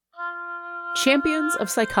Champions of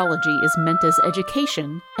Psychology is meant as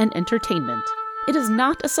education and entertainment. It is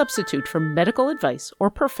not a substitute for medical advice or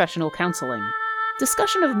professional counseling.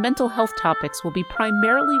 Discussion of mental health topics will be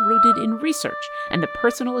primarily rooted in research and the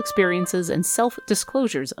personal experiences and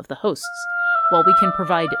self-disclosures of the hosts. While we can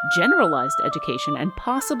provide generalized education and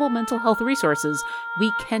possible mental health resources,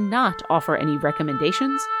 we cannot offer any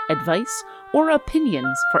recommendations, advice, or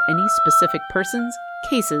opinions for any specific persons,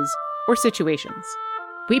 cases, or situations.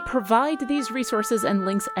 We provide these resources and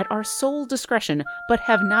links at our sole discretion, but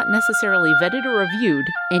have not necessarily vetted or reviewed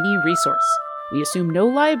any resource. We assume no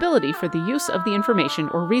liability for the use of the information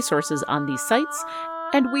or resources on these sites,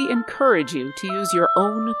 and we encourage you to use your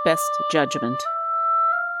own best judgment.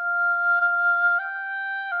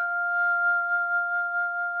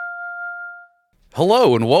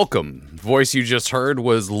 Hello and welcome. The voice you just heard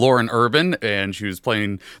was Lauren Urban, and she was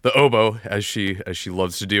playing the oboe as she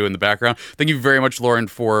loves to do in the background. Thank you very much, Lauren,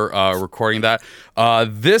 for recording that.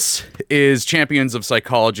 This is Champions of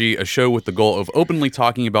Psychology, a show with the goal of openly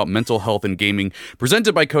talking about mental health and gaming,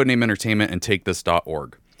 presented by Codename Entertainment and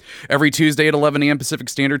TakeThis.org. Every Tuesday at 11 a.m. Pacific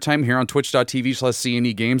Standard Time here on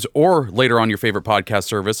twitch.tv/CNE Games, or later on your favorite podcast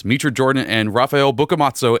service, Mitra Jordan and Rafael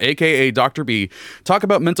Bucamazzo, a.k.a. Dr. B, talk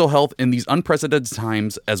about mental health in these unprecedented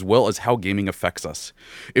times, as well as how gaming affects us.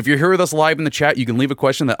 If you're here with us live in the chat, you can leave a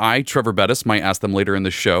question that I, Trevor Bettis, might ask them later in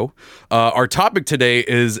the show. Our topic today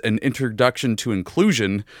is an introduction to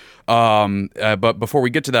inclusion. But before we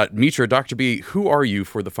get to that, Mitra, Dr. B, who are you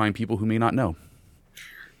for the fine people who may not know?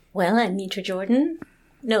 Well, I'm Mitra Jordan.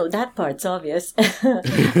 No, that part's obvious.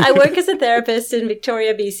 I work as a therapist in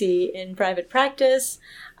Victoria, BC, in private practice,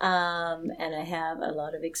 and I have a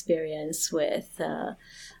lot of experience with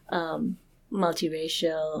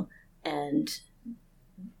multiracial and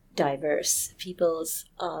diverse peoples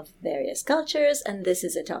of various cultures, and this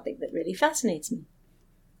is a topic that really fascinates me.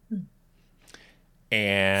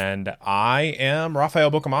 And I am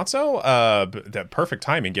Rafael Bucamazzo. The perfect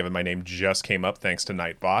timing, given my name just came up thanks to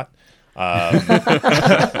Nightbot.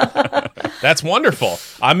 That's wonderful.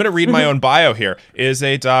 I'm going to read my own bio here. Is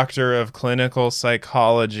a doctor of clinical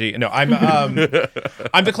psychology. No, I'm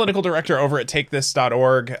the clinical director over at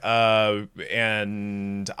TakeThis.org,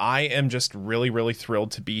 and I am just really, really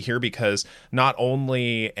thrilled to be here because not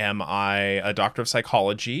only am I a doctor of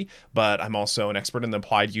psychology, but I'm also an expert in the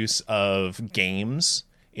applied use of games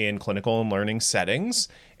in clinical and learning settings,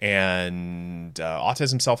 and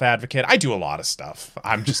autism self-advocate. I do a lot of stuff.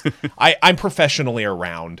 I'm just I'm professionally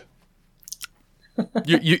around.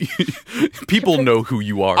 You people know who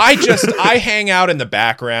you are. I hang out in the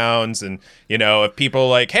backgrounds, and if people are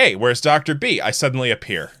like, hey, where's Dr. B? I suddenly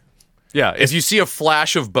appear. Yeah, if you see a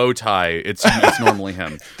flash of bow tie, it's normally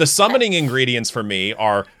him. The summoning ingredients for me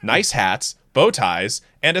are nice hats, bow ties,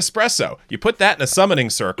 and espresso. You put that in a summoning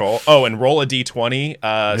circle. Oh, and roll a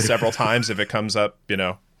d20 several times if it comes up.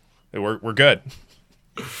 We're good.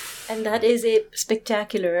 And that is a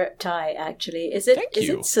spectacular tie, actually. Is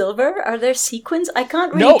it silver? Are there sequins? I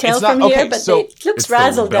can't really tell from here, but it looks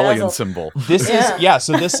razzle dazzle. Symbol. This is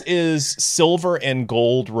So this is silver and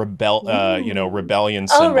gold rebellion symbols.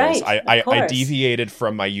 Oh, right. I deviated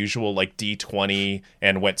from my usual D20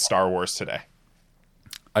 and went Star Wars today.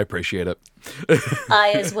 I appreciate it.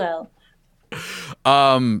 I as well.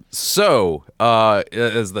 So,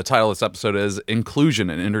 as the title of this episode is Inclusion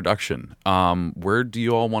and Introduction, where do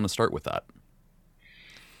you all want to start with that?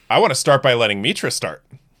 I want to start by letting Mitra start.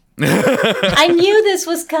 I knew this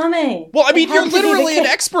was coming. Well, I mean, you're literally an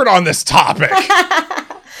expert on this topic.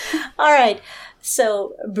 All right.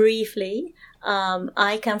 So, briefly,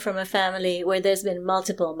 I come from a family where there's been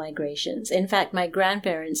multiple migrations. In fact, my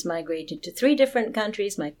grandparents migrated to 3 different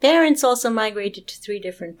countries. My parents also migrated to 3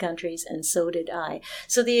 different countries, and so did I.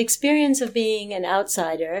 So the experience of being an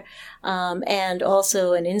outsider and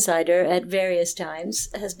also an insider at various times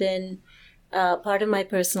has been part of my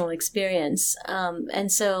personal experience.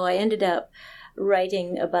 And so I ended up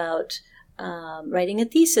writing a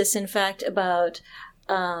thesis, in fact, about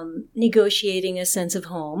negotiating a sense of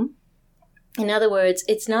home. In other words,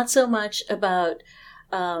 it's not so much about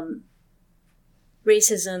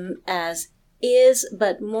racism as is,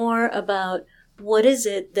 but more about what is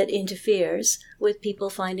it that interferes with people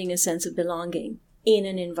finding a sense of belonging in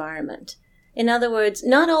an environment. In other words,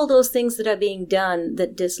 not all those things that are being done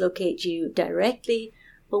that dislocate you directly,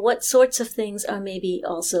 but what sorts of things are maybe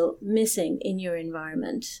also missing in your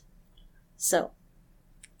environment. So,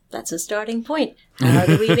 that's a starting point. How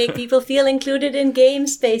do we make people feel included in game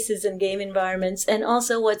spaces and game environments? And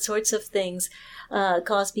also what sorts of things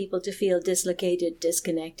cause people to feel dislocated,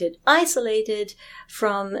 disconnected, isolated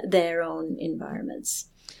from their own environments?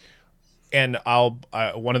 And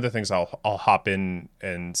one of the things I'll hop in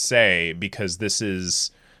and say, because this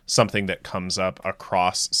is something that comes up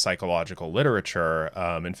across psychological literature.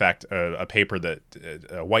 In fact, a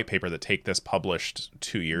white paper that Take This published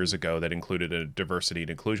 2 years ago that included a diversity and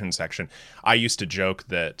inclusion section. I used to joke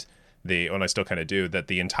that and I still kind of do, that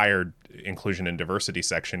the entire inclusion and diversity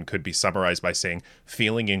section could be summarized by saying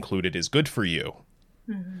feeling included is good for you.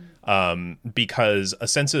 Mm-hmm. Because a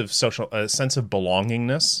sense of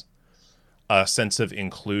belongingness, a sense of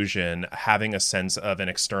inclusion, having a sense of an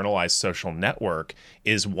externalized social network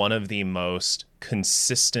is one of the most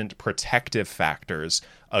consistent protective factors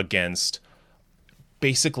against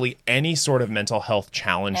basically any sort of mental health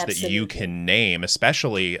challenge Absolutely. That you can name,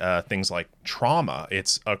 especially things like trauma.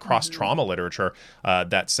 It's across trauma literature,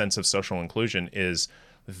 that sense of social inclusion is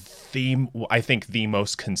I think the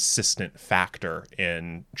most consistent factor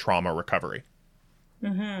in trauma recovery.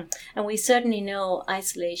 Mm-hmm. And we certainly know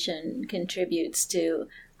isolation contributes to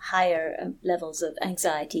higher levels of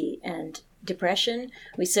anxiety and depression.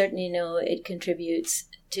 We certainly know it contributes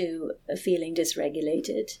to feeling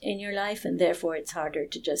dysregulated in your life, and therefore it's harder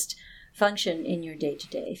to just function in your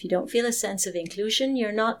day-to-day. If you don't feel a sense of inclusion,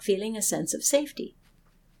 you're not feeling a sense of safety.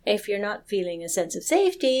 If you're not feeling a sense of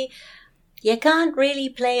safety, you can't really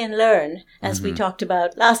play and learn, as we talked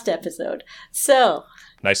about last episode. So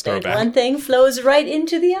nice throwback. One thing flows right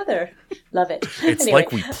into the other. Love it. It's anyway.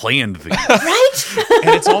 Like we planned these. Right?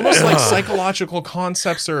 And it's almost like psychological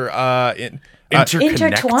concepts are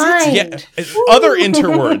intertwined. Yeah, other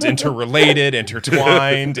interwords, interrelated,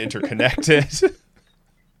 intertwined, interconnected.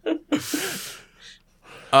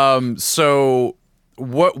 So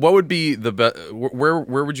what would be the best?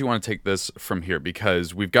 Where would you want to take this from here?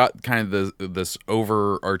 Because we've got kind of this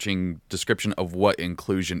overarching description of what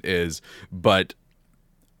inclusion is, but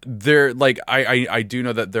there, like, I do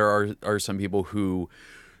know that there are some people who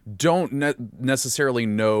don't necessarily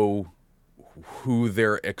know who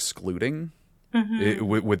they're excluding. Mm-hmm.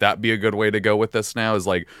 Would that be a good way to go with this now? Is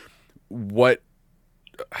like, what?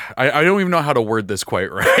 I don't even know how to word this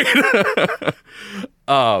quite right.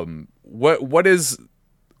 What is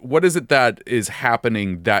it that is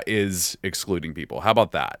happening that is excluding people? How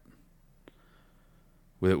about that?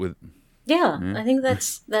 I think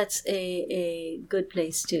that's a good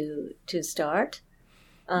place to start.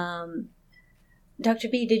 Dr.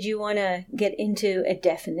 B, did you want to get into a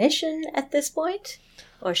definition at this point?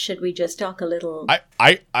 Or should we just talk a little?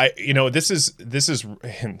 This is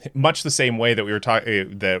much the same way that we were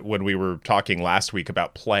talking that when we were talking last week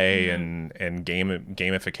about play and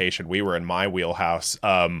gamification. We were in my wheelhouse.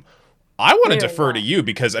 I want to defer to you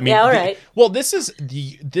because I mean, right. This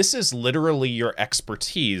is literally your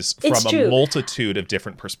expertise from a multitude of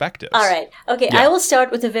different perspectives. All right, okay. Yeah. I will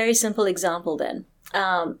start with a very simple example then.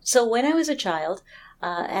 So when I was a child.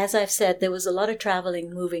 As I've said, there was a lot of traveling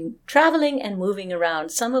and moving around,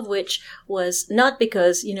 some of which was not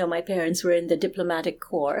because, my parents were in the diplomatic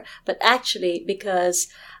corps, but actually because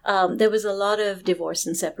there was a lot of divorce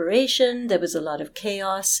and separation, there was a lot of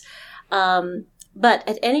chaos. But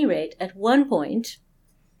at any rate, at one point,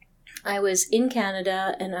 I was in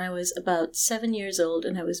Canada and I was about 7 years old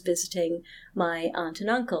and I was visiting my aunt and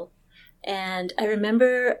uncle. And I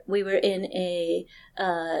remember we were in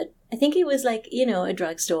I think it was like, a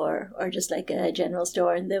drugstore or just like a general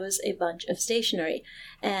store. And there was a bunch of stationery.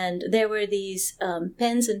 And there were these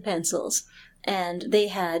pens and pencils. And they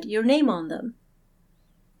had your name on them.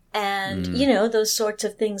 And, those sorts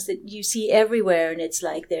of things that you see everywhere. And it's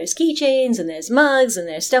like there's keychains and there's mugs and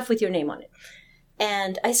there's stuff with your name on it.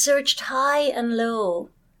 And I searched high and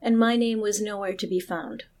low. And my name was nowhere to be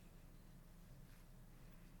found.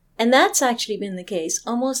 And that's actually been the case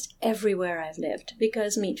almost everywhere I've lived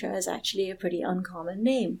because Mitra is actually a pretty uncommon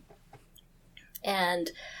name.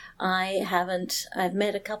 And I've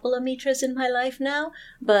met a couple of Mitras in my life now,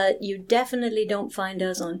 but you definitely don't find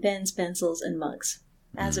us on pens, pencils, and mugs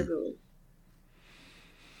as a rule.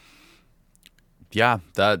 Yeah,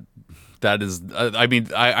 that is, I mean,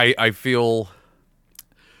 I feel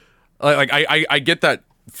like I get that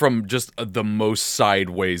from just the most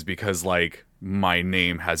sideways because like, my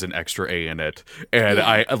name has an extra A in it. And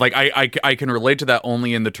I can relate to that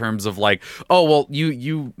only in the terms of like, oh, well,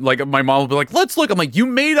 you like my mom will be like, let's look. I'm like, you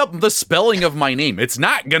made up the spelling of my name. It's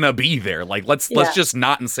not gonna be there. Like, let's just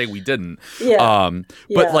not and say we didn't. Yeah.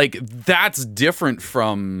 But like, that's different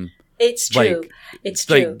from. It's true. Like, it's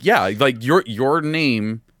true. Like, yeah. Like your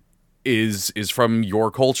name is from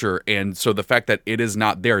your culture. And so the fact that it is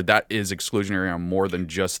not there, that is exclusionary on more than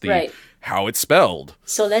just the, how it's spelled.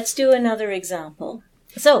 So let's do another example.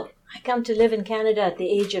 So I come to live in Canada at the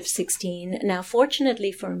age of 16. Now,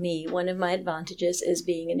 fortunately for me, one of my advantages is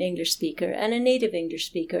being an English speaker and a native English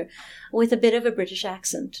speaker with a bit of a British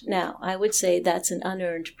accent. Now, I would say that's an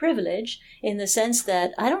unearned privilege in the sense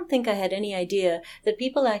that I don't think I had any idea that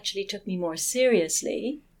people actually took me more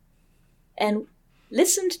seriously and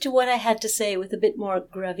listened to what I had to say with a bit more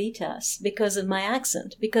gravitas because of my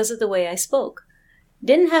accent, because of the way I spoke.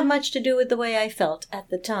 Didn't have much to do with the way I felt at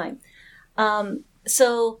the time.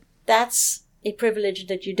 So that's a privilege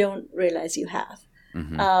that you don't realize you have.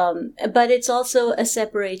 But it's also a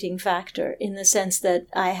separating factor in the sense that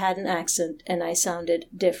I had an accent and I sounded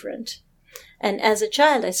different. And as a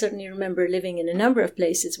child, I certainly remember living in a number of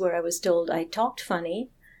places where I was told I talked funny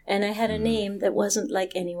and I had a name that wasn't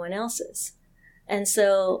like anyone else's. And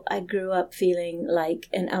so I grew up feeling like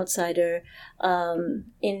an outsider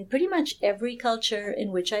in pretty much every culture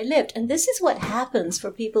in which I lived. And this is what happens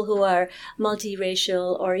for people who are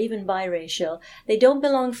multiracial or even biracial. They don't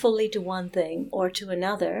belong fully to one thing or to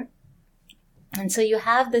another. And so you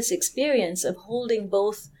have this experience of holding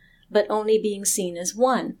both, but only being seen as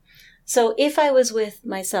one. So if I was with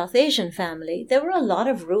my South Asian family, there were a lot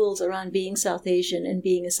of rules around being South Asian and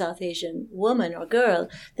being a South Asian woman or girl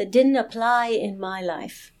that didn't apply in my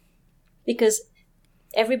life because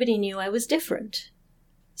everybody knew I was different.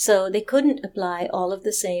 So they couldn't apply all of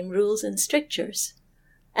the same rules and strictures.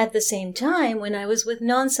 At the same time, when I was with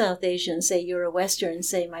non-South Asians, say Euro-Western,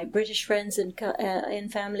 say my British friends in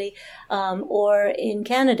family or in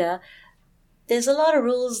Canada, there's a lot of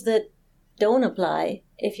rules that don't apply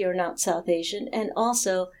if you're not South Asian. And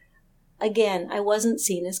also, again, I wasn't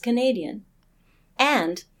seen as Canadian.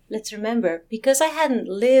 And let's remember, because I hadn't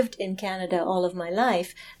lived in Canada all of my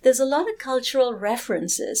life, there's a lot of cultural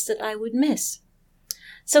references that I would miss.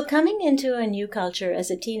 So coming into a new culture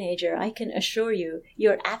as a teenager, I can assure you,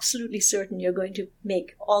 you're absolutely certain you're going to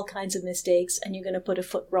make all kinds of mistakes and you're going to put a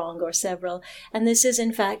foot wrong or several. And this is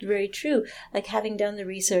in fact very true. Like having done the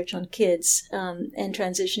research on kids and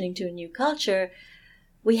transitioning to a new culture,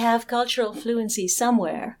 we have cultural fluency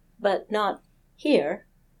somewhere, but not here.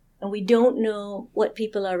 And we don't know what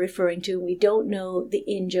people are referring to. We don't know the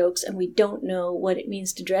in-jokes and we don't know what it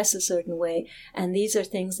means to dress a certain way. And these are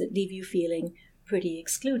things that leave you feeling pretty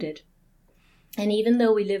excluded. And even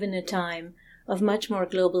though we live in a time of much more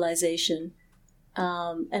globalization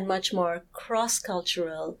and much more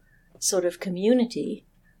cross-cultural sort of community,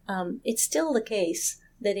 it's still the case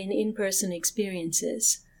that in in-person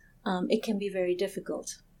experiences, it can be very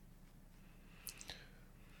difficult.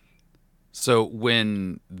 So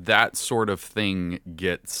when that sort of thing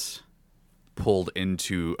gets pulled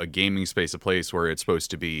into a gaming space, a place where it's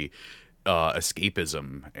supposed to be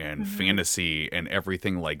escapism and fantasy and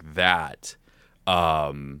everything like that,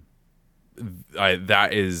 that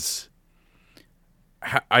is,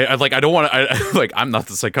 I don't want to, like, I'm not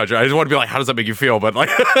the psychiatrist. I just want to be like, how does that make you feel? But like,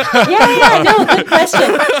 no, good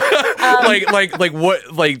question.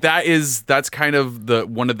 That's kind of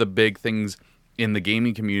one of the big things in the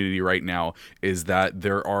gaming community right now is that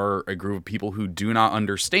there are a group of people who do not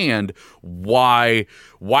understand why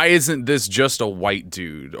isn't this just a white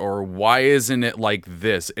dude, or why isn't it like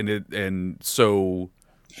this, and so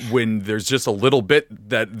when there's just a little bit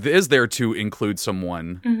that is there to include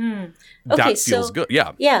someone, that feels good.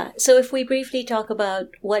 Yeah. So if we briefly talk about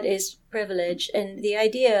what is privilege, and the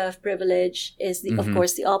idea of privilege is, of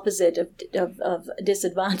course, the opposite of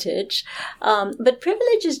disadvantage. But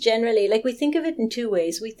privilege is generally, like, we think of it in two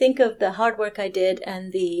ways. We think of the hard work I did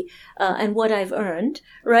and and what I've earned,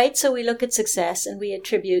 right? So we look at success and we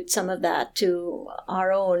attribute some of that to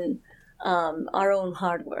our own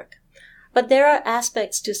hard work. But there are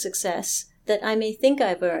aspects to success that I may think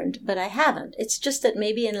I've earned, but I haven't. It's just that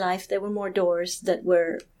maybe in life there were more doors that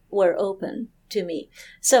were open to me.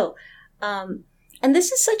 So, and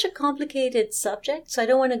this is such a complicated subject, so I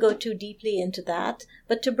don't want to go too deeply into that.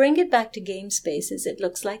 But to bring it back to game spaces, it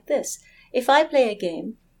looks like this. If I play a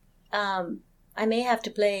game, I may have to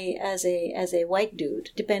play as a white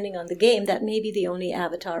dude. Depending on the game, that may be the only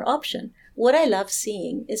avatar option. What I love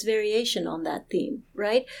seeing is variation on that theme,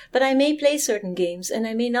 right? But I may play certain games and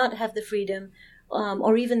I may not have the freedom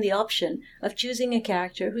or even the option of choosing a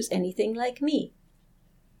character who's anything like me.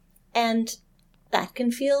 And that can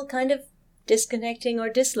feel kind of disconnecting or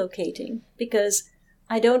dislocating because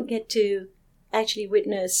I don't get to actually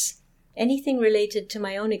witness anything related to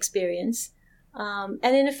my own experience. And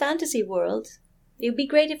in a fantasy world, it would be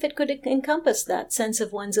great if it could encompass that sense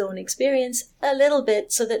of one's own experience a little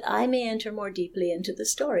bit so that I may enter more deeply into the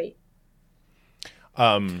story.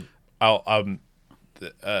 A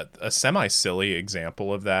semi-silly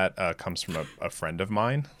example of that comes from a friend of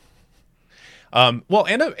mine. Well,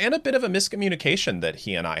 and a bit of a miscommunication that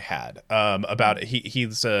he and I had about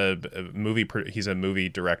he's a movie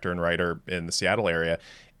director and writer in the Seattle area,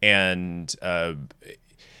 and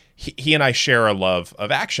he and I share a love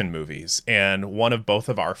of action movies, and one of both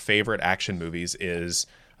of our favorite action movies is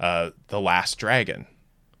The Last Dragon,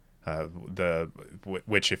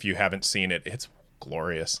 which if you haven't seen it, it's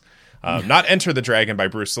glorious. Not Enter the Dragon by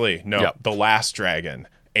Bruce Lee. No, yep. The Last Dragon,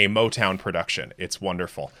 a Motown production. It's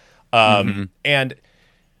wonderful. And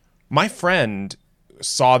my friend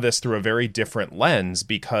saw this through a very different lens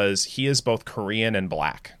because he is both Korean and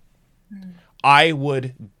black. I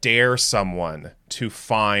would dare someone to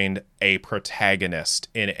find a protagonist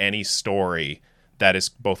in any story that is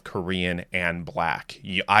both Korean and black.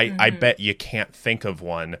 I bet you can't think of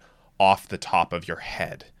one off the top of your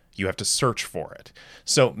head. You have to search for it.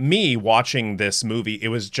 So me watching this movie, it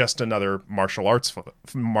was just another martial arts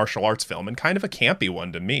film, and kind of a campy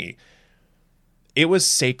one to me. It was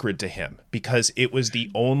sacred to him because it was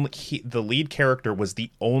the lead character was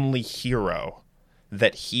the only hero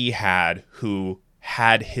that he had who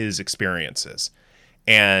had his experiences.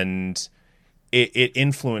 And it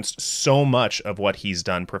influenced so much of what he's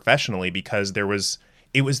done professionally because it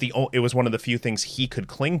was one of the few things he could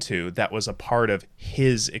cling to that was a part of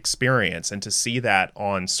his experience. And to see that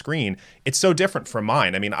on screen, it's so different from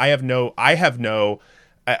mine. I mean, I'm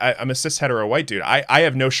a cis hetero white dude. I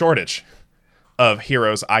have no shortage of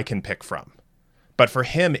heroes I can pick from. But for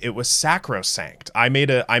him, it was sacrosanct. I made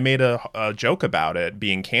a joke about it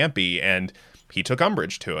being campy, and he took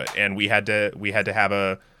umbrage to it. And we had to have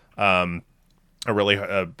a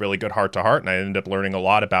really good heart to heart, and I ended up learning a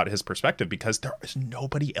lot about his perspective because there is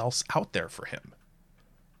nobody else out there for him.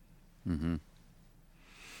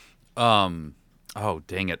 Oh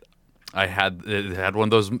dang it! I had one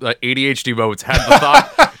of those ADHD moments. Had the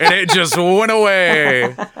thought, and it just went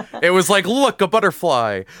away. It was like, look, a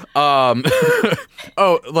butterfly. I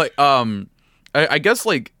guess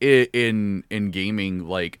like in gaming,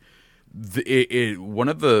 like one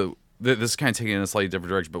of the. This is kind of taking in a slightly different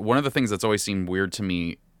direction, but one of the things that's always seemed weird to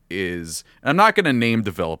me is, and I'm not going to name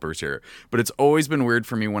developers here, but it's always been weird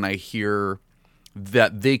for me when I hear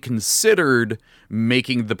that they considered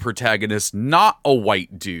making the protagonist not a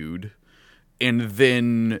white dude, and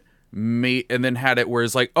then had it where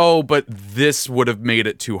it's like, oh, but this would have made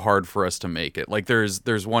it too hard for us to make it. Like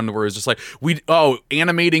there's one where it's just like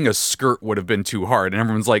animating a skirt would have been too hard, and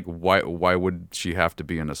everyone's like, why would she have to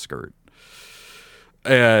be in a skirt?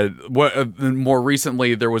 More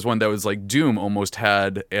recently, there was one that was like Doom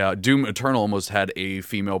Eternal almost had a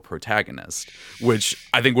female protagonist, which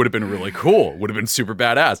I think would have been really cool, would have been super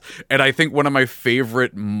badass. And I think one of my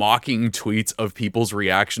favorite mocking tweets of people's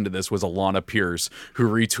reaction to this was Alana Pierce, who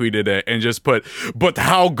retweeted it and just put, "But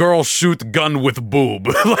how girls shoot gun with boob?"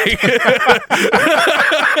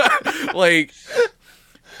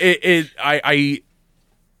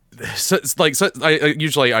 I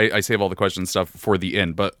usually save all the question stuff for the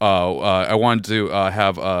end, but I wanted to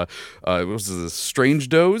have what was this, Strange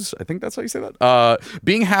Doze? I think that's how you say that.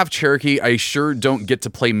 Being half Cherokee, I sure don't get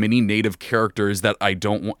to play many native characters that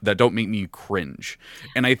don't make me cringe,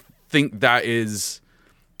 and I think that's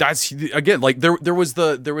again, like there was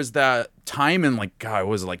that time in like, God,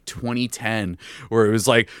 was it like 2010 where it was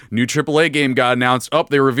like new AAA game got announced. Oh,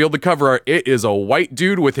 they revealed the cover art. It is a white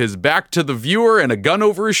dude with his back to the viewer and a gun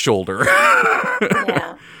over his shoulder.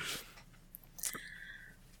 Yeah.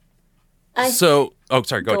 Sorry,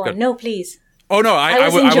 go ahead. No, please. Oh no, I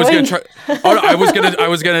was gonna try. Oh no, I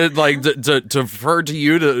was gonna like to defer to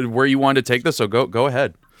you to where you wanted to take this. So go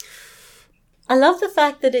ahead. I love the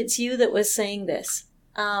fact that it's you that was saying this.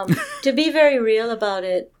 To be very real about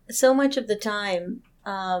it, so much of the time,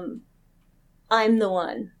 I'm the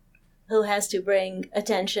one who has to bring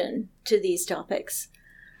attention to these topics.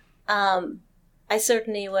 I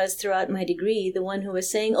certainly was throughout my degree the one who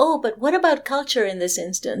was saying, oh, but what about culture in this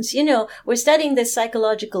instance? You know, we're studying this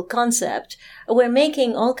psychological concept. We're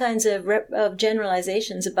making all kinds of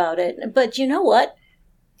generalizations about it. But you know what?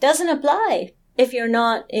 Doesn't apply if you're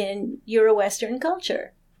not in Euro-Western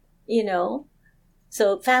culture, you know?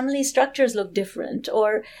 So family structures look different,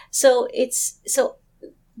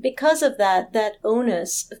 because of that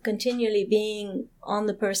onus of continually being on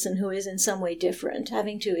the person who is in some way different,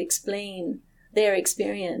 having to explain their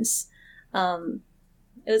experience. It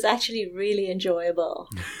was actually really enjoyable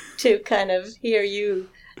to kind of hear you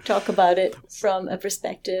talk about it from a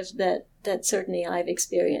perspective that certainly I've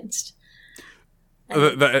experienced.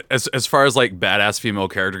 As far as like badass female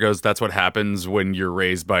character goes, that's what happens when you're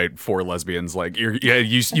raised by 4 lesbians. Like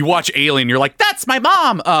you watch Alien, you're like, that's my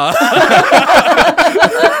mom.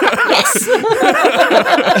 Yes.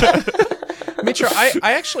 Mitra,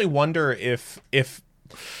 I actually wonder if if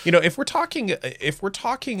we're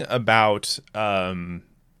talking about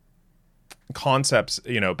concepts,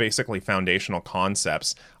 basically foundational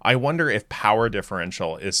concepts, I wonder if power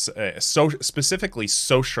differential is specifically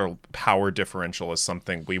social power differential is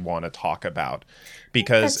something we want to talk about,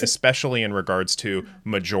 because especially in regards to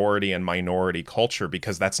majority and minority culture,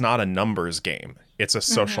 because that's not a numbers game. It's a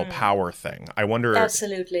social power thing. I wonder.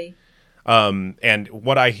 Absolutely. And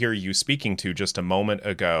what I hear you speaking to just a moment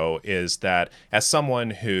ago is that as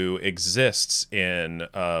someone who exists in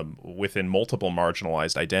within multiple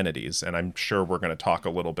marginalized identities, and I'm sure we're going to talk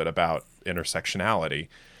a little bit about intersectionality,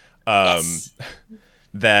 Yes.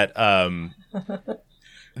 that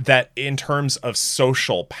that in terms of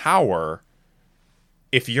social power,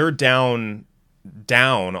 if you're down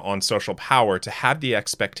on social power, to have the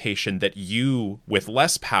expectation that you with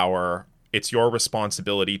less power, it's your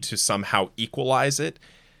responsibility to somehow equalize it,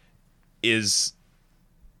 is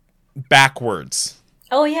backwards.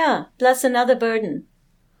 Oh, yeah. Plus another burden.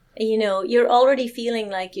 You're already feeling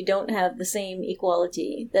like you don't have the same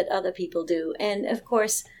equality that other people do. And of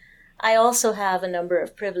course, I also have a number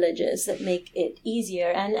of privileges that make it easier,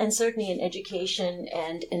 and certainly in education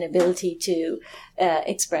and an ability to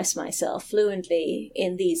express myself fluently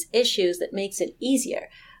in these issues that makes it easier.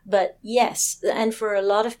 But yes, and for a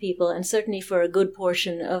lot of people, and certainly for a good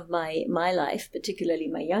portion of my life, particularly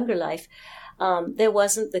my younger life, there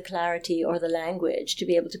wasn't the clarity or the language to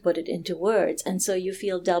be able to put it into words. And so you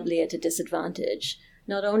feel doubly at a disadvantage.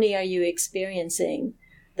 Not only are you experiencing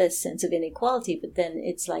this sense of inequality, but then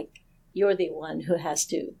it's like you're the one who has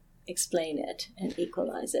to explain it and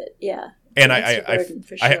equalize it. Yeah. And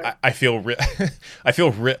I feel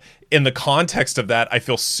in the context of that, I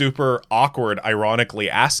feel super awkward, ironically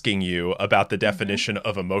asking you about the definition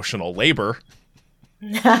of emotional labor.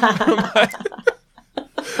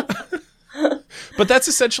 But that's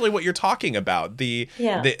essentially what you're talking about. The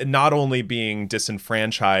not only being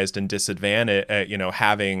disenfranchised and disadvantaged,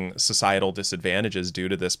 having societal disadvantages due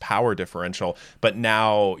to this power differential, but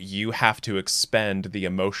now you have to expend the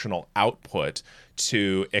emotional output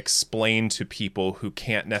to explain to people who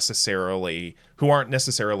aren't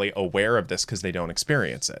necessarily aware of this because they don't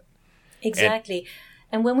experience it. Exactly.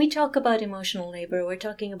 And when we talk about emotional labor, we're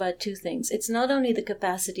talking about two things. It's not only the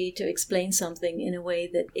capacity to explain something in a way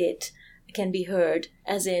that it can be heard,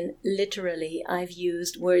 as in literally I've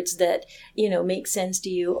used words that make sense to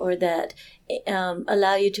you, or that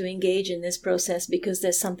allow you to engage in this process because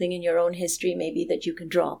there's something in your own history maybe that you can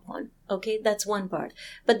draw upon. Okay, that's one part.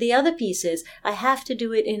 But the other piece is I have to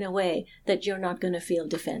do it in a way that you're not going to feel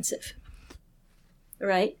defensive,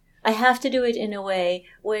 right? I have to do it in a way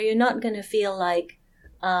where you're not going to feel like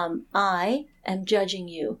I am judging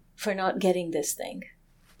you for not getting this thing.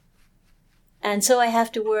 And so I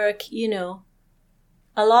have to work,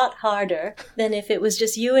 a lot harder than if it was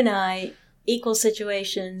just you and I, equal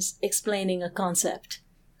situations, explaining a concept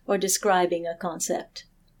or describing a concept.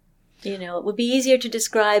 It would be easier to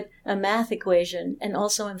describe a math equation, and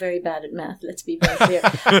also I'm very bad at math, let's be very clear.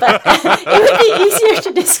 But it would be easier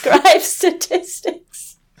to describe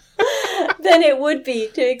statistics than it would be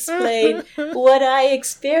to explain what I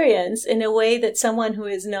experience in a way that someone who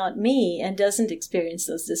is not me and doesn't experience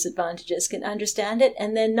those disadvantages can understand it,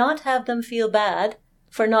 and then not have them feel bad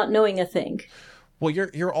for not knowing a thing. Well,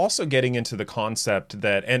 you're also getting into the concept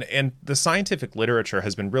that, and the scientific literature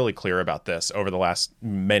has been really clear about this over the last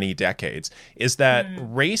many decades, is that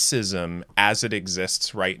racism as it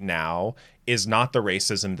exists right now is not the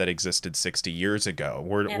racism that existed 60 years ago.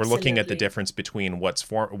 We're looking at the difference between what's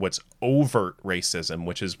overt racism,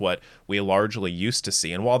 which is what we largely used to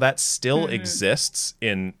see. And while that still exists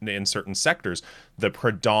in certain sectors, the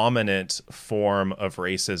predominant form of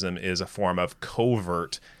racism is a form of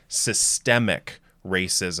covert, systemic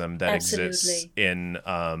racism that exists in,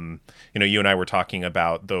 you and I were talking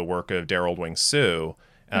about the work of Daryl Wing Su,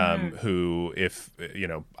 who, if,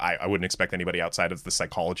 I wouldn't expect anybody outside of the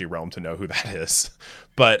psychology realm to know who that is.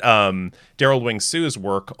 But Daryl Wing Su's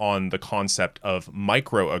work on the concept of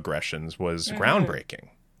microaggressions was groundbreaking.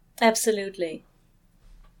 Absolutely.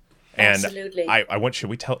 And absolutely.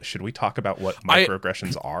 Should we talk about what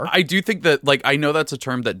microaggressions are? I do think that, I know that's a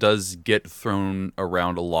term that does get thrown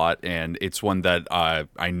around a lot, and it's one that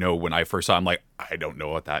I know when I first saw it, I'm like, I don't know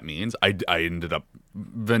what that means. I ended up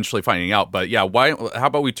eventually finding out, but yeah, how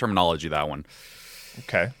about we terminology that one?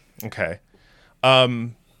 Okay.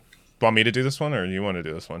 Want me to do this one, or you want to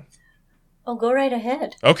do this one? Oh, go right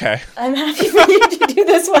ahead. Okay. I'm happy for you to do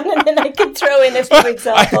this one, and then I can throw in a few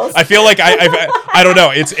examples. I feel like I don't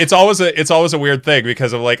know. It's always a weird thing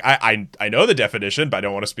because of like I know the definition, but I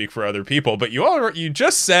don't want to speak for other people. But you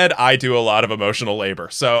just said I do a lot of emotional labor.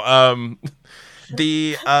 So so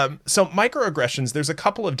microaggressions, there's a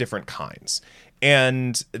couple of different kinds.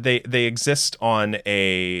 And they exist on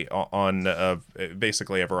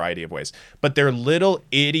basically a variety of ways, but they're little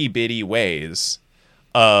itty bitty ways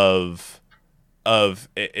of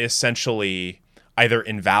essentially either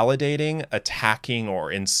invalidating, attacking,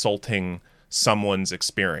 or insulting someone's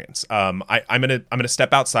experience. I'm gonna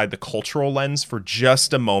step outside the cultural lens for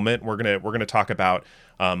just a moment. We're gonna talk about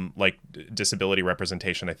like disability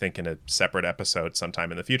representation, I think, in a separate episode sometime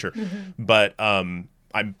in the future. Mm-hmm. But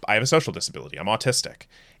I have a social disability. I'm autistic.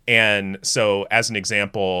 And so as an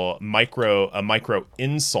example, a micro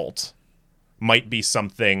insult might be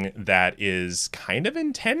something that is kind of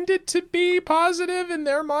intended to be positive in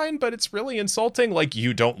their mind, but it's really insulting. Like,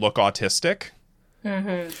 you don't look autistic.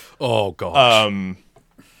 Mm-hmm. Oh, gosh.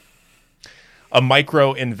 A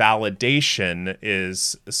micro invalidation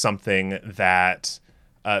is something that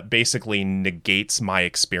basically negates my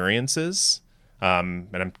experiences. And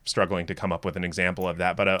I'm struggling to come up with an example of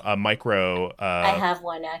that, but a micro... I have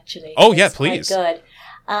one, actually. Oh, yeah, please. Quite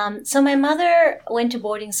good. So my mother went to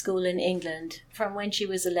boarding school in England from when she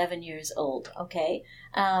was 11 years old, okay?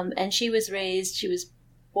 And she was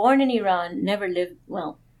born in Iran,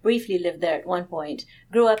 briefly lived there at one point,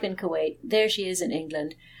 grew up in Kuwait. There she is in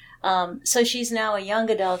England. So she's now a young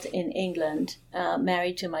adult in England,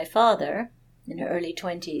 married to my father in her early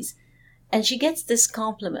 20s. And she gets this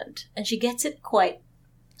compliment, and she gets it quite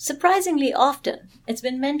surprisingly often. It's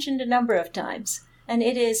been mentioned a number of times. And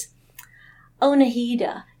it is, "Oh,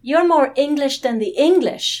 Nahida, you're more English than the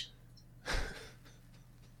English."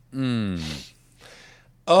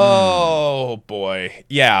 Oh, boy.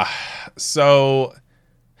 Yeah. So...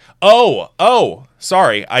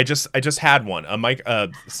 sorry. I just had one.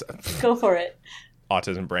 Go for it.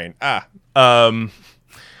 Autism brain.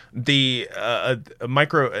 The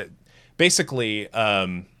micro... Basically,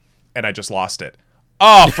 and I just lost it.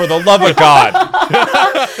 Oh, for the love of God!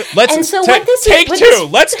 Take two.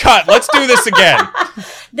 Let's cut. Let's do this again.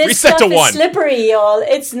 This Reset stuff to one. Is slippery, y'all.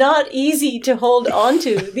 It's not easy to hold on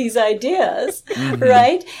to these ideas,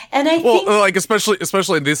 right? And I think, like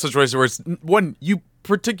especially in these situations where it's one you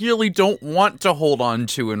particularly don't want to hold on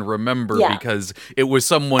to and remember because it was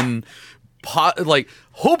someone. Like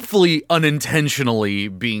hopefully unintentionally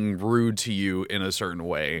being rude to you in a certain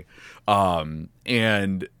way,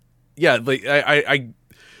 and yeah, like I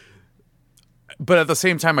but at the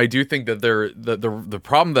same time, I do think that the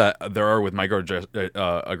problem that there are with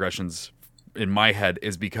microaggressions in my head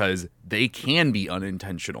is because they can be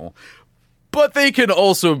unintentional. But they can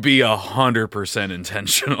also be 100%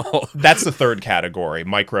 intentional. That's the third category,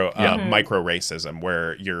 micro racism,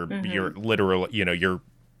 where you're literally,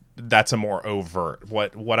 that's a more overt.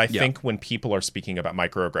 What I think when people are speaking about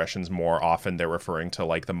microaggressions, more often they're referring to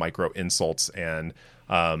like the micro insults and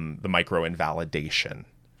the micro invalidation.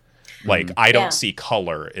 Like, I don't see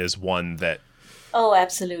color is one that. Oh,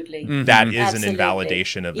 absolutely. That is an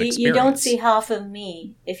invalidation of experience. You don't see half of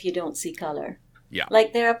me if you don't see color. Yeah.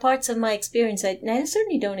 Like, there are parts of my experience, I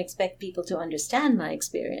certainly don't expect people to understand my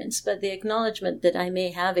experience, but the acknowledgement that I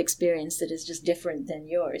may have experience that is just different than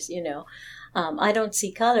yours, I don't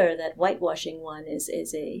see color. That whitewashing one is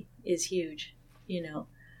huge,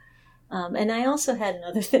 and I also had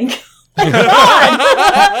another thing.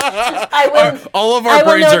 All of our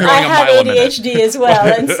brains are going a mile a minute. I have ADHD as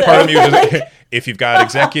well, and so part of me was, if you've got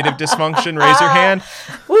executive dysfunction, raise your hand.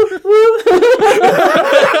 Woo, woo.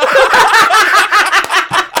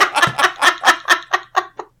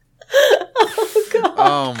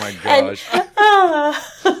 Oh my gosh.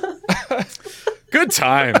 Good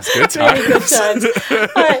times. Really good times. All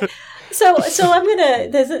right. So I'm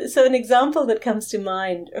gonna. So an example that comes to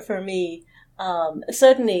mind for me,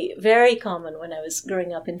 certainly very common when I was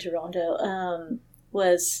growing up in Toronto,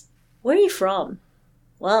 was, "Where are you from?"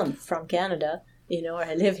 "Well, I'm from Canada, or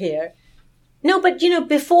I live here." "No, but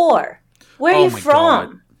before, where are you from?"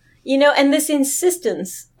 God. And this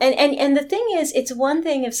insistence. And the thing is, it's one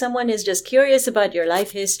thing if someone is just curious about your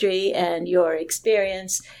life history and your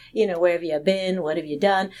experience, where have you been, what have you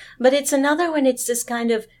done? But it's another when it's this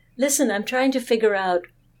kind of, listen, I'm trying to figure out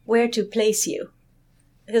where to place you.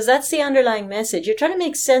 Because that's the underlying message. You're trying to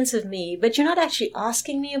make sense of me, but you're not actually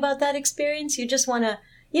asking me about that experience. You just want to,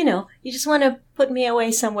 you just want to put me away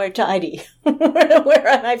somewhere tidy. Where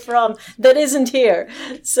am I from? That isn't here.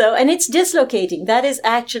 So, and it's dislocating. That is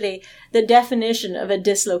actually the definition of a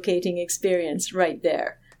dislocating experience right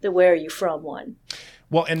there. the where are you from one.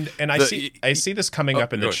 Well, and I see this coming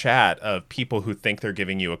up in the chat of people who think they're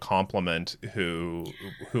giving you a compliment who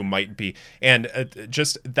might be, and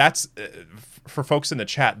just that's for folks in the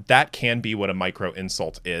chat, that can be what a micro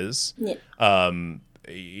insult is. Yeah.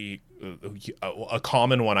 A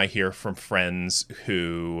common one I hear from friends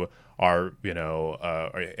who are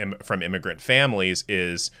from immigrant families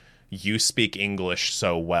is, "You speak English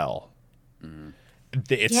so well." Mm.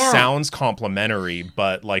 It sounds complimentary,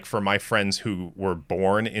 but like for my friends who were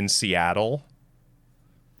born in Seattle,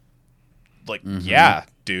 like, yeah,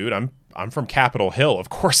 dude, I'm from Capitol Hill. Of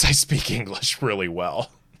course I speak English really well.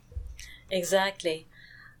 Exactly.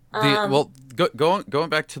 Going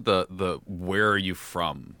back to the where are you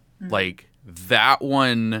from? Like that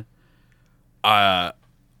one, I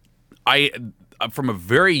from a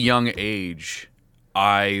very young age,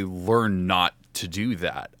 I learned not to do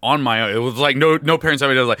that on my own. It was like no parents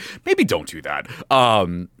ever did. Like, maybe don't do that.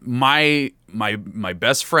 My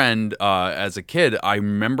best friend as a kid, I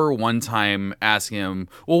remember one time asking him,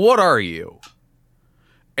 "Well, what are you?"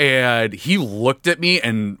 And he looked at me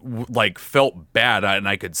and like felt bad, and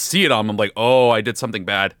I could see it on him. I'm like, "Oh, I did something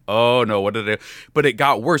bad. Oh no, what did I do?" But it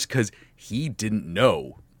got worse because he didn't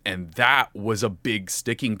know. And that was a big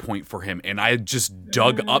sticking point for him. And I just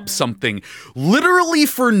dug up something literally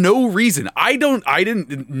for no reason.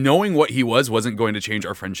 Knowing what he wasn't going to change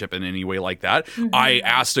our friendship in any way like that. I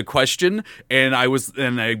asked a question and I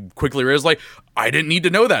quickly realized, like, I didn't need to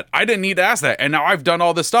know that. I didn't need to ask that. And now I've done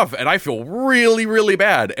all this stuff and I feel really, really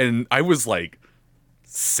bad. And I was like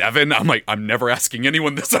 7. I'm like, I'm never asking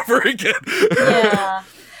anyone this ever again. Yeah.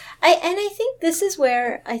 I think this is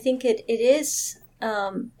where I think it is.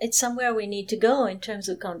 It's somewhere we need to go in terms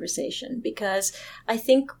of conversation, because I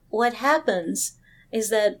think what happens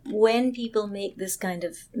is that when people make this kind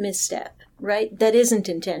of misstep, right, that isn't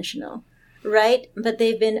intentional, right, but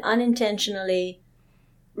they've been unintentionally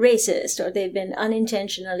racist or they've been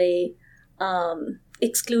unintentionally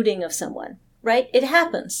excluding of someone, right? It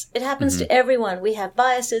happens. It happens to everyone. We have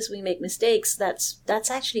biases. We make mistakes.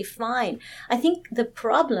 That's actually fine. I think the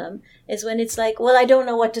problem is when it's like, well, I don't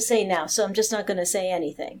know what to say now, so I'm just not going to say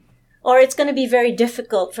anything. Or it's going to be very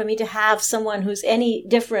difficult for me to have someone who's any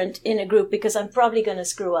different in a group because I'm probably going to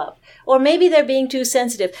screw up. Or maybe they're being too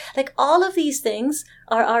sensitive. Like, all of these things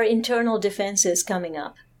are our internal defenses coming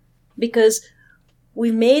up because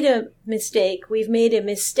we've made a mistake. We've made a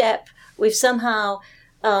misstep. We've somehow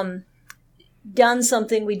done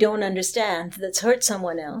something we don't understand that's hurt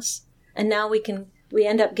someone else, and now we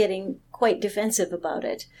end up getting quite defensive about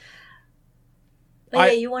it.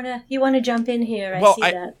 But you wanna jump in here?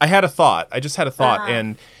 I had a thought. I just had a thought,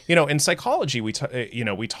 and in psychology we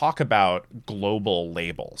talk about global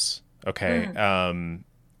labels. Okay,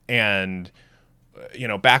 and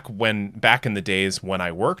back in the days when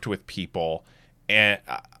I worked with people, and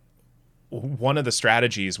one of the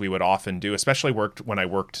strategies we would often do, especially when I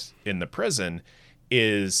worked in the prison,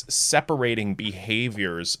 is separating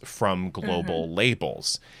behaviors from global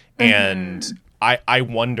labels. And I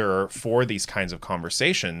wonder, for these kinds of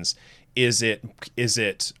conversations, is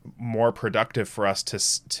it more productive for us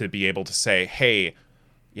to be able to say, hey,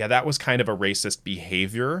 yeah, that was kind of a racist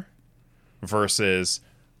behavior, versus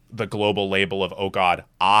the global label of, oh God,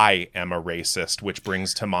 I am a racist, which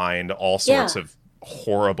brings to mind all sorts of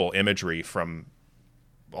horrible imagery from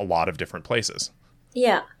a lot of different places.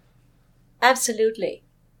 Yeah, absolutely.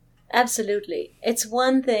 It's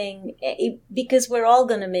one thing because we're all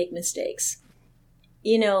going to make mistakes.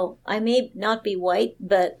 I may not be white,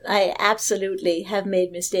 but I absolutely have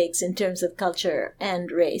made mistakes in terms of culture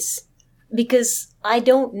and race because I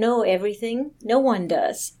don't know everything. No one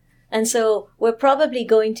does. And so we're probably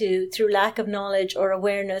going to, through lack of knowledge or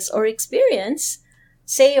awareness or experience,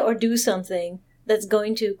 say or do something that's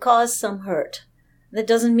going to cause some hurt. That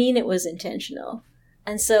doesn't mean it was intentional.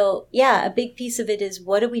 And so, a big piece of it is,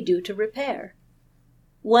 what do we do to repair?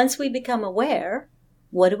 Once we become aware,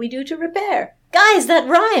 what do we do to repair? Guys, that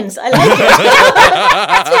rhymes. I like it.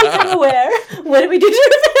 Once we become aware, what do we do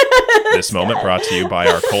to repair? This moment brought to you by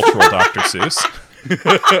our cultural Dr. Seuss.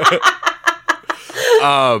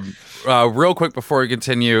 Real quick before we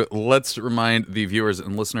continue, let's remind the viewers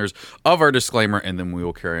and listeners of our disclaimer, and then we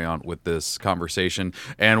will carry on with this conversation.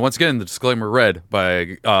 And once again, the disclaimer read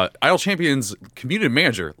by Idle Champions community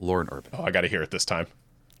manager Lauren Urban. Oh, I got to hear it this time.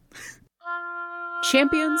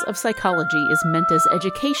 Champions of Psychology is meant as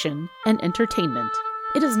education and entertainment.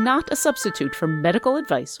 It is not a substitute for medical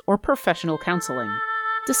advice or professional counseling.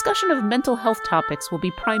 Discussion of mental health topics will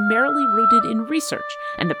be primarily rooted in research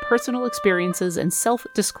and the personal experiences and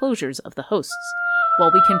self-disclosures of the hosts.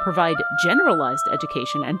 While we can provide generalized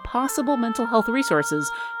education and possible mental health resources,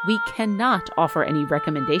 we cannot offer any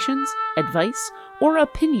recommendations, advice, or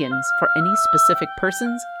opinions for any specific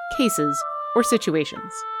persons, cases, or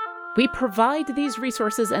situations. We provide these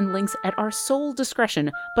resources and links at our sole discretion,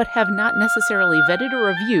 but have not necessarily vetted or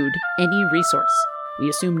reviewed any resource. We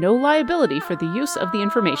assume no liability for the use of the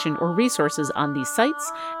information or resources on these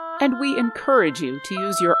sites, and we encourage you to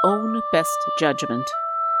use your own best judgment.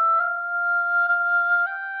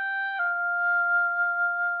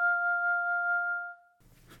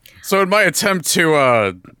 So in my attempt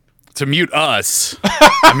to mute us,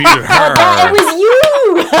 I muted her. It was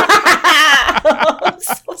you! I'm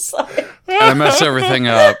so sorry. And I messed everything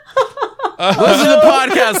up. Listen to the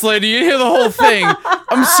podcast, lady. You hear the whole thing.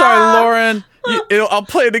 I'm sorry, Lauren. I'll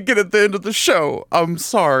play it again at the end of the show. I'm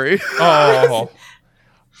sorry. Oh.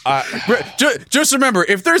 Just remember,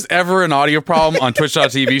 if there's ever an audio problem on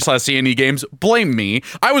twitch.tv/CNE Games, blame me.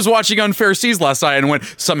 I was watching Unfair Seas last night and went,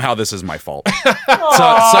 somehow this is my fault.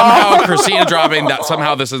 Somehow Christina dropping that,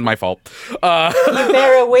 somehow this is my fault. You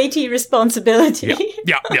bear a weighty responsibility.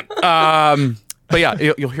 Yeah. But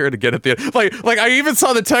yeah, you'll hear it again at the end. Like I even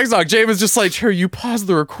saw the text log. Jay was just like, "Here, you paused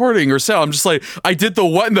the recording yourself." I'm just like, I did the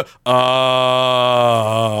what and the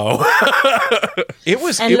It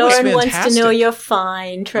was. And it was Lauren fantastic. wants to know you're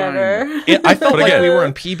fine, Trevor. I felt like again- we were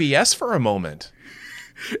on PBS for a moment.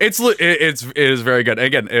 it is very good.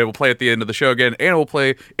 Again, it will play at the end of the show again, and it will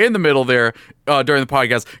play in the middle there during the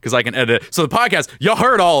podcast because I can edit it. So the podcast, y'all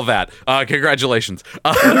heard all of that. Congratulations.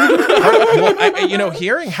 Well,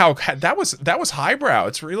 hearing how that was highbrow.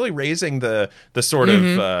 It's really raising the sort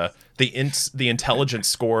of the intelligence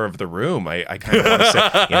score of the room. I kind of want to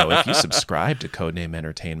say, if you subscribe to Codename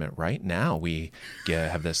Entertainment right now, we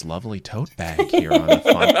have this lovely tote bag here on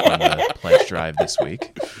the pledge drive this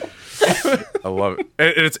week. I love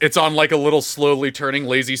it. It's on like a little slowly turning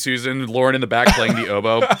Lazy Susan, Lauren in the back playing the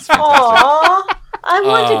oboe. It's fantastic. Aww, I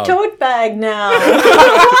want a tote bag now.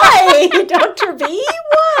 Why, Dr. B?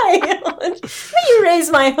 Why? Why you raise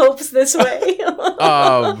my hopes this way?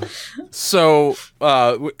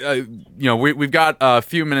 We've got a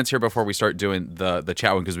few minutes here before we start doing the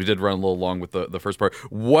chat one because we did run a little long with the first part.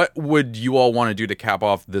 What would you all want to do to cap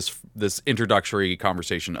off this introductory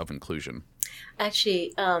conversation of inclusion?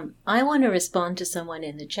 Actually, I want to respond to someone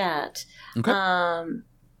in the chat. Okay.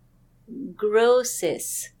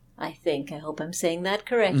 Grossis, I hope I'm saying that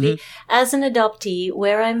correctly. As an adoptee,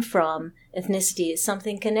 where I'm from, ethnicity is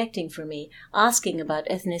something connecting for me. Asking about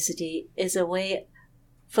ethnicity is a way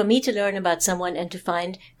for me to learn about someone and to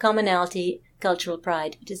find commonality, cultural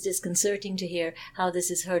pride. It is disconcerting to hear how this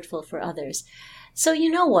is hurtful for others. So you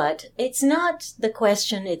know what? It's not the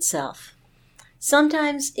question itself.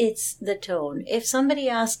 Sometimes it's the tone. If somebody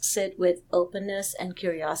asks it with openness and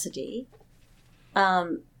curiosity,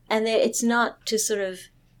 and it's not to sort of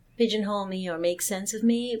pigeonhole me or make sense of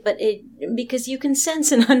me, but because you can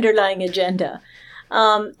sense an underlying agenda.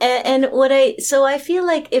 So I feel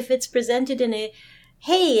like if it's presented in a,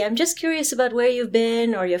 hey, I'm just curious about where you've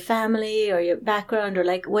been or your family or your background or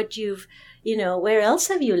like what you've, where else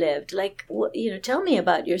have you lived? Like, tell me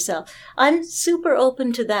about yourself. I'm super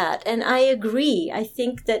open to that. And I agree. I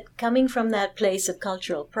think that coming from that place of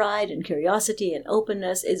cultural pride and curiosity and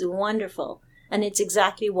openness is wonderful. And it's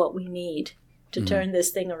exactly what we need to turn this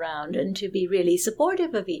thing around and to be really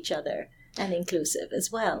supportive of each other and inclusive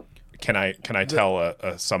as well. Can I tell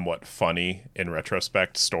a somewhat funny, in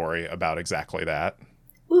retrospect, story about exactly that?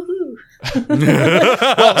 Woohoo!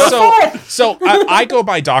 So I go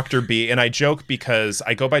by Dr. B, and I joke because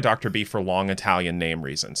I go by Dr. B for long Italian name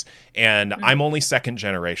reasons, and I'm only second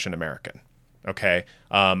generation American. Okay,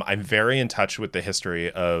 I'm very in touch with the history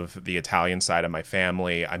of the Italian side of my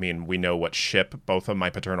family. I mean, we know what ship both of my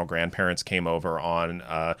paternal grandparents came over on.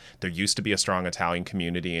 There used to be a strong Italian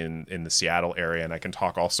community in the Seattle area, and I can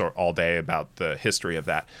talk all day about the history of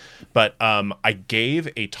that. But I gave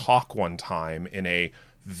a talk one time in a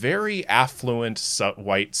very affluent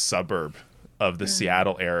white suburb of the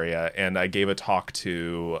Seattle area, and I gave a talk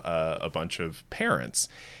to a bunch of parents,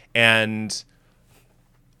 and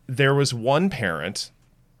there was one parent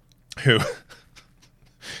who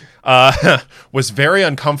was very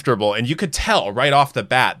uncomfortable, and you could tell right off the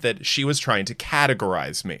bat that she was trying to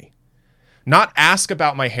categorize me, not ask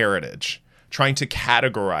about my heritage, trying to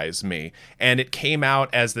categorize me, and it came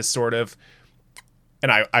out as this sort of,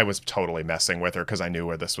 and I was totally messing with her because I knew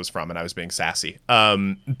where this was from and I was being sassy.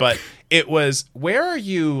 But it was, where are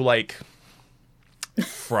you, like,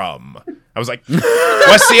 from? I was like,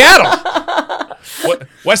 West Seattle.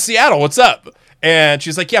 West Seattle, what's up? And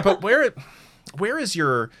she's like, yeah, but where is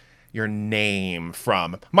your name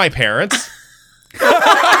from? My parents.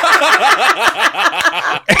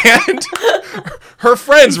 And her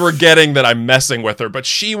friends were getting that I'm messing with her, but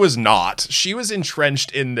she was not. She was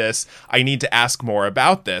entrenched in this, I need to ask more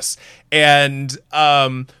about this. And,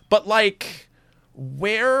 but like,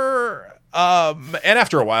 where, and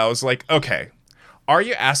after a while I was like, okay, are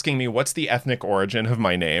you asking me what's the ethnic origin of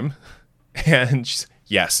my name? And she's,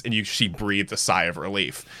 yes. And she breathed a sigh of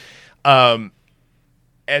relief. And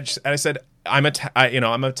I said, I'm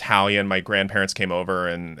Italian. My grandparents came over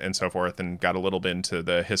and so forth, and got a little bit into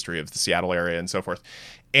the history of the Seattle area and so forth.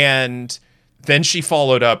 And then she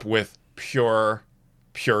followed up with pure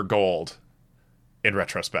gold in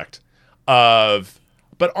retrospect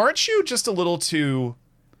but aren't you just a little too,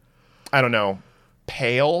 I don't know,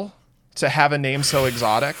 pale to have a name so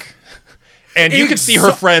exotic? And you could see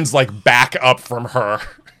her friends like back up from her.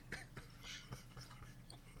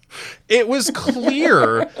 It was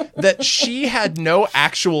clear that she had no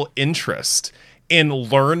actual interest in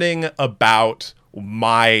learning about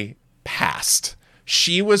my past.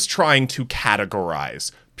 She was trying to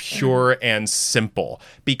categorize, pure and simple,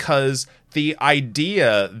 because the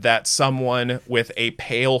idea that someone with a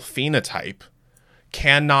pale phenotype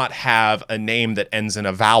cannot have a name that ends in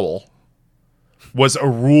a vowel was a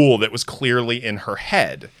rule that was clearly in her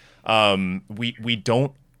head. We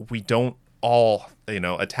don't all,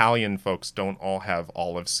 Italian folks don't all have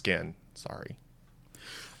olive skin. Sorry.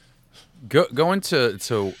 Going to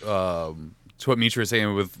what Mitra was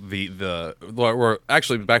saying with the or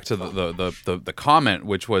actually back to the comment,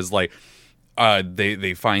 which was like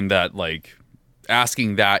they find that like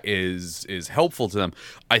asking that is helpful to them.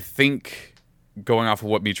 I think, going off of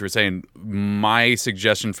what Mitra was saying, my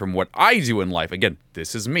suggestion from what I do in life, again,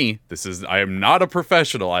 this is me. I am not a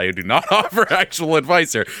professional. I do not offer actual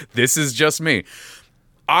advice here. This is just me.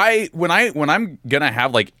 When I'm gonna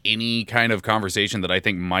have like any kind of conversation that I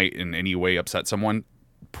think might in any way upset someone,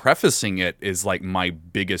 prefacing it is like my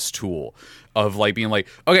biggest tool of like being like,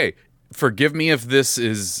 okay, forgive me if this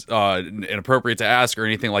is inappropriate to ask or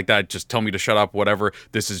anything like that. Just tell me to shut up, whatever.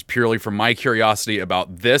 This is purely from my curiosity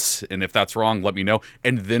about this, and if that's wrong, let me know,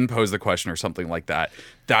 and then pose the question or something like that.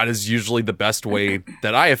 That is usually the best way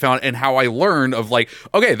that I have found, and how I learn of like,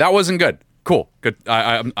 okay, that wasn't good. Cool, good.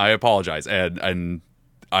 I apologize, and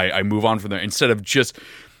I move on from there instead of just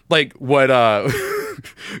like what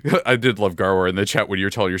I did love Garwar in the chat when you were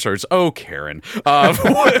telling your stories. Oh, Karen, of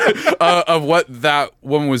what that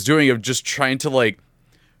woman was doing, of just trying to like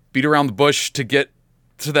beat around the bush to get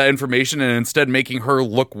to that information, and instead making her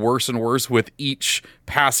look worse and worse with each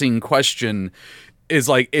passing question. Is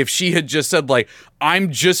like, if she had just said like,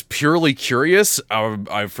 I'm just purely curious.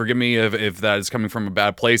 I forgive me if that is coming from a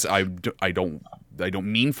bad place. I don't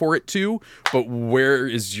mean for it to, but where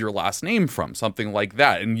is your last name from? Something like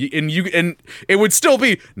that. And it would still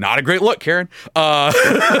be not a great look, Karen.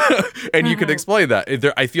 And you could explain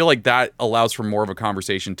that. I feel like that allows for more of a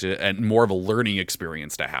conversation and more of a learning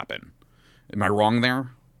experience to happen. Am I wrong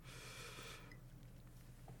there?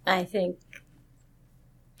 I think,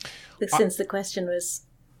 since the question was,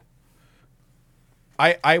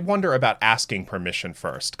 I wonder about asking permission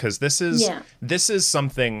first, because this is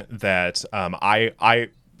something that I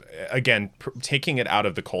again, taking it out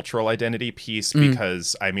of the cultural identity piece,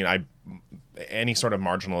 because any sort of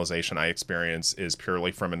marginalization I experience is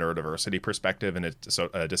purely from a neurodiversity perspective and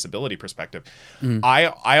a disability perspective.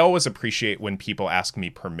 I always appreciate when people ask me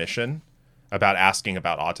permission about asking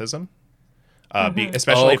about autism.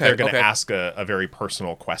 Especially if they're going to ask a very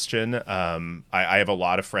personal question. I have a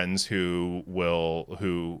lot of friends who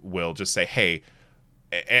will just say, hey,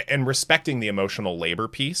 and respecting the emotional labor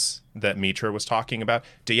piece that Mitra was talking about,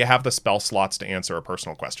 do you have the spell slots to answer a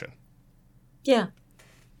personal question? Yeah.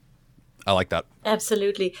 I like that.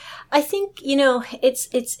 Absolutely. I think,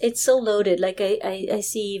 it's so loaded. Like I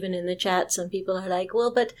see even in the chat, some people are like,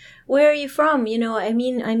 well, but where are you from? I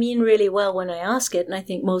mean really well when I ask it. And I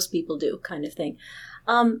think most people do, kind of thing.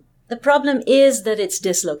 The problem is that it's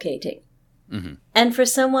dislocating. Mm-hmm. And for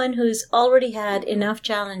someone who's already had enough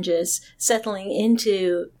challenges settling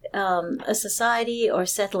into a society or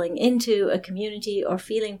settling into a community or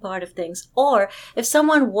feeling part of things, or if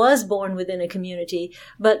someone was born within a community,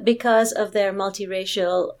 but because of their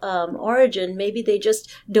multiracial origin, maybe they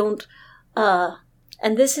just don't.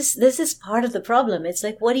 And this is part of the problem. It's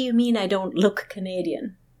like, what do you mean I don't look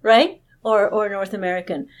Canadian, right? Or North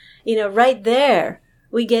American? Right there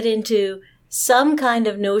we get into some kind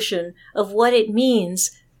of notion of what it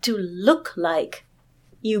means to look like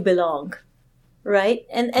you belong, right?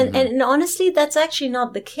 And honestly, that's actually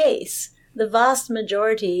not the case. The vast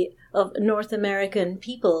majority of North American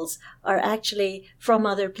peoples are actually from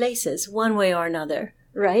other places, one way or another,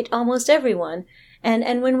 right? Almost everyone.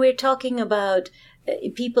 And when we're talking about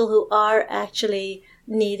people who are actually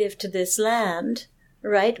native to this land,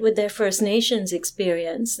 right, with their First Nations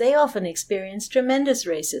experience, they often experience tremendous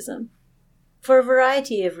racism for a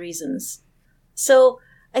variety of reasons. So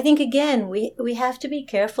I think, again, we have to be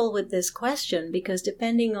careful with this question, because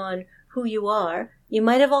depending on who you are, you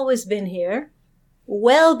might have always been here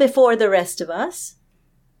well before the rest of us,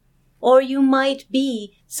 or you might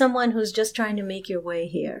be someone who's just trying to make your way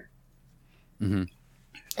here. Mm-hmm.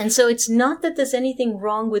 And so it's not that there's anything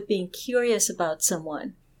wrong with being curious about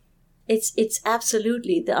someone. It's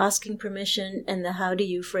absolutely the asking permission and the how do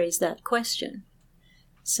you phrase that question.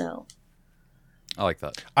 So I like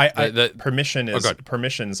that. Permission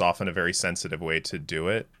is often a very sensitive way to do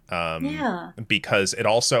it. Yeah. Because it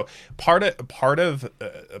also part of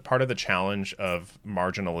the challenge of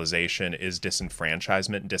marginalization is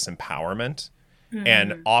disenfranchisement, disempowerment. Mm-hmm.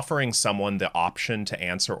 And offering someone the option to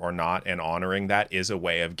answer or not and honoring that is a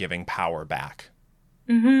way of giving power back.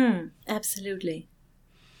 Mm-hmm. Absolutely.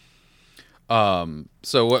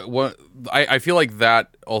 So what I feel like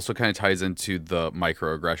that also kind of ties into the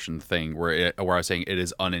microaggression thing where I was saying it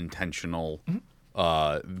is unintentional,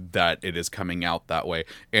 that it is coming out that way.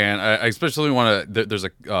 And I especially want to, there's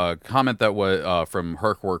a comment that was from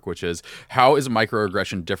Herkwork, which is, how is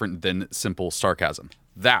microaggression different than simple sarcasm?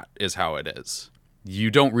 That is how it is.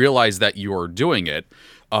 You don't realize that you're doing it,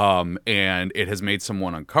 and it has made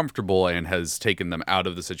someone uncomfortable and has taken them out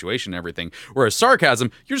of the situation and everything. Whereas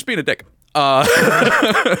sarcasm, you're just being a dick.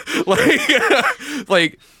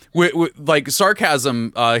 Like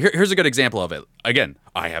sarcasm. Here's a good example of it. Again,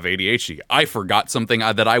 I have ADHD. I forgot something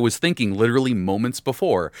that I was thinking literally moments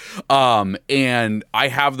before. And I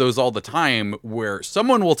have those all the time where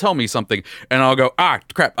someone will tell me something and I'll go,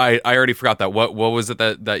 crap, I already forgot that. What was it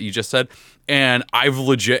that you just said? And I've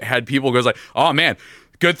legit had people go like, oh man,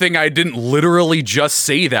 good thing I didn't literally just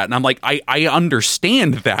say that. And I'm like, I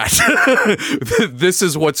understand that. This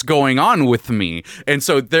is what's going on with me. And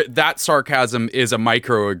so that sarcasm is a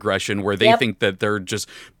microaggression where they think that they're just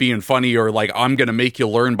being funny or like, I'm going to make you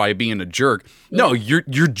learn by being a jerk. No,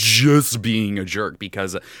 you're just being a jerk,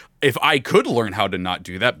 because if I could learn how to not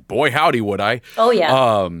do that, boy, howdy would I. Oh,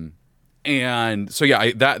 yeah. And so,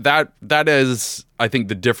 yeah, that is, I think,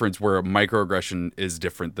 the difference where microaggression is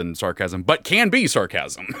different than sarcasm, but can be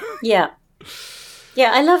sarcasm. Yeah.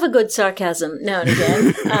 Yeah, I love a good sarcasm now and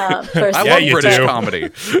again. I love British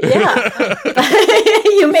comedy. Yeah.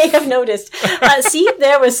 You may have noticed. See,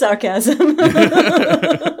 there was sarcasm.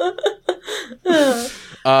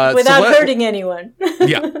 Without hurting anyone.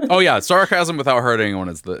 Yeah. Oh, yeah. Sarcasm without hurting anyone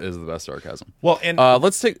is the best sarcasm. Well, and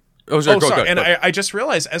let's take... Go. I just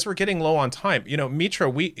realized, as we're getting low on time, Mitra,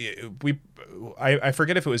 I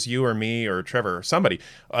forget if it was you or me or Trevor or somebody,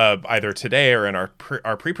 either today or in our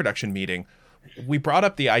pre-production meeting, we brought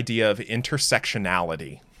up the idea of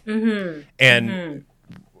intersectionality. Mm-hmm. And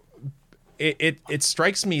it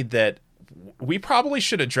strikes me that we probably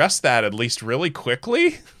should address that at least really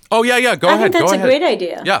quickly. Oh, yeah. Go ahead. I think that's a great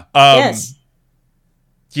idea. Yeah. Yes.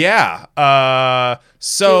 Yeah.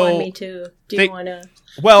 So do you want me to? Do you want to?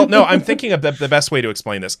 Well, no, I'm thinking of the best way to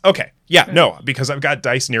explain this. Okay. Yeah, no, because I've got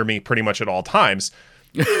dice near me pretty much at all times.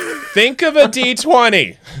 Think of a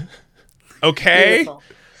D20. Okay? Beautiful.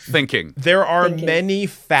 Thinking. There are many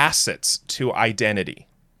facets to identity.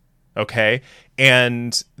 Okay?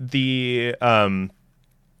 And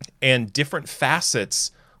and different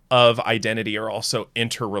facets of identity are also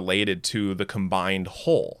interrelated to the combined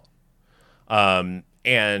whole.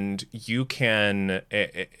 And you can,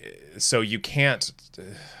 so you can't,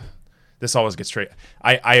 this always gets straight.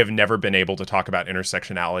 I have never been able to talk about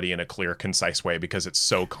intersectionality in a clear, concise way because it's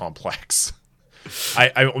so complex.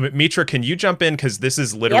 Mitra, can you jump in? Because this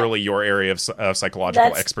is literally your area of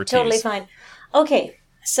psychological expertise. Totally fine. Okay,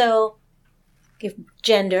 so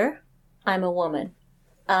gender, I'm a woman.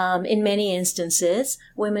 In many instances,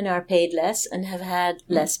 women are paid less and have had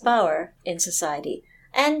less power in society.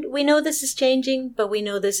 And we know this is changing, but we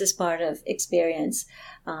know this is part of experience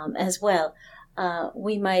as well.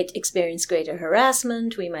 We might experience greater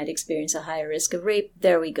harassment. We might experience a higher risk of rape.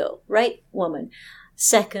 There we go. Right? Woman.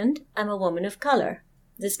 Second, I'm a woman of color.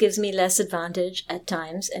 This gives me less advantage at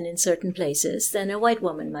times and in certain places than a white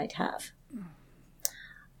woman might have.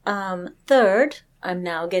 Third, I'm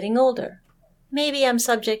now getting older. Maybe I'm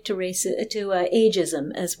subject to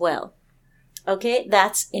ageism as well. Okay?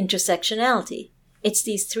 That's intersectionality. It's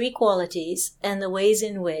these three qualities and the ways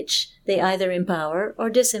in which they either empower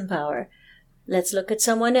or disempower. Let's look at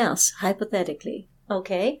someone else, hypothetically.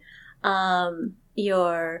 Okay?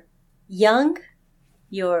 You're young,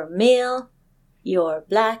 you're male, you're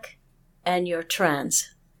black, and you're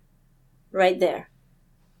trans. Right there.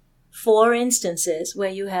 4 instances where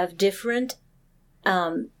you have different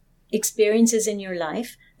experiences in your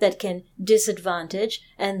life that can disadvantage,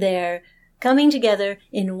 and they're coming together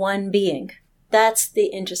in one being. That's the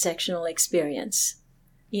intersectional experience.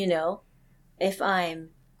 You know, if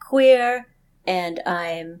I'm queer and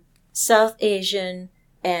I'm South Asian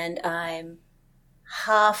and I'm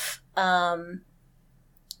half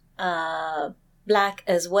black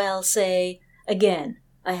as well, say, again,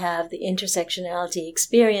 I have the intersectionality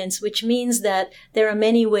experience, which means that there are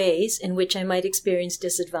many ways in which I might experience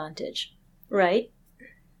disadvantage, right?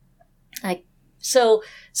 So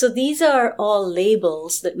these are all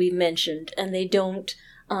labels that we mentioned, and they don't,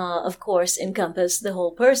 of course, encompass the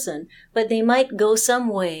whole person, but they might go some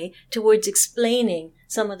way towards explaining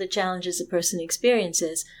some of the challenges a person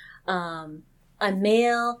experiences. I'm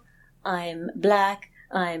male, I'm black,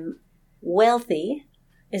 I'm wealthy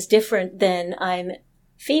is different than I'm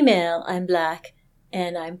female, I'm black,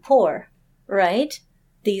 and I'm poor, right?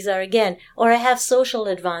 These are, again, or I have social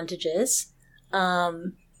advantages,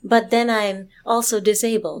 but then I'm also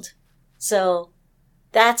disabled. So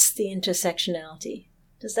that's the intersectionality.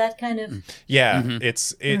 Does that kind of... Yeah,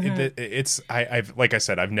 I've like I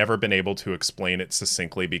said, I've never been able to explain it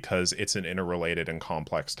succinctly because it's an interrelated and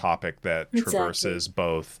complex topic that traverses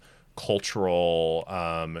both cultural,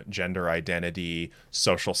 gender identity,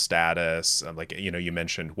 social status, like, you know, you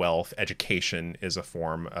mentioned wealth, education is a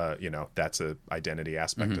form, you know, that's a identity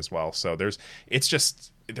aspect as well. So there's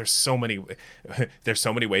so many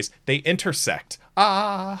ways they intersect.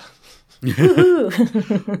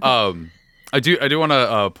 I do want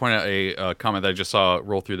to point out a comment that I just saw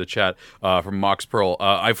roll through the chat from Mox Pearl.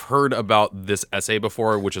 I've heard about this essay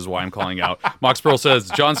before, which is why I'm calling out. Mox Pearl says,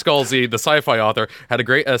 John Scalzi, the sci-fi author, had a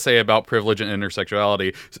great essay about privilege and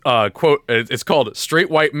intersectionality. Quote, it's called Straight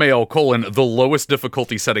White Male, the lowest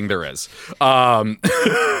difficulty setting there is.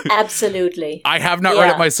 Absolutely. I have not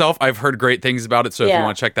read it myself. I've heard great things about it, so if you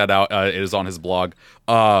want to check that out, it is on his blog.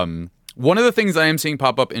 One of the things I am seeing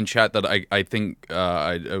pop up in chat that I think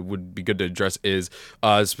would be good to address is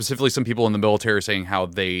specifically some people in the military are saying how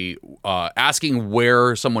they asking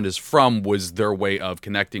where someone is from was their way of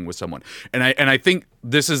connecting with someone, and I think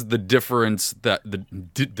this is the difference that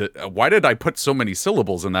why did I put so many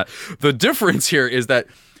syllables in that? The difference here is that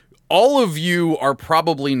all of you are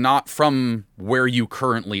probably not from where you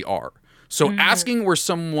currently are. So asking where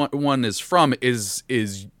someone is from is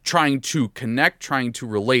trying to connect, trying to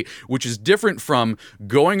relate, which is different from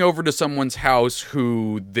going over to someone's house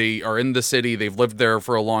who they are in the city, they've lived there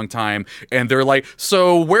for a long time, and they're like,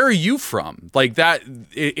 so where are you from? Like that,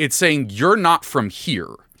 it's saying you're not from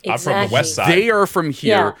here. Exactly. I'm from the west side. They are from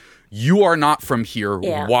here. Yeah. You are not from here.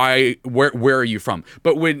 Yeah. Why? Where are you from?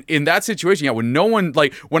 But when in that situation, when no one,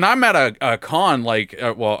 like when I'm at a con, like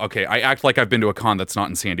I act like I've been to a con that's not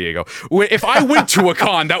in San Diego. If I went to a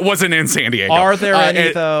con that wasn't in San Diego, are there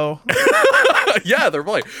any though? Yeah, they're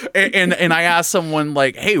really. And I asked someone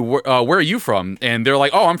like, hey, where are you from? And they're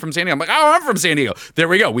like, oh, I'm from San Diego. I'm like, oh, I'm from San Diego. There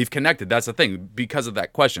we go. We've connected. That's the thing because of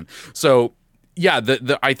that question. So. Yeah,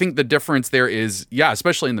 I think the difference there is,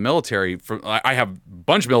 especially in the military. I have a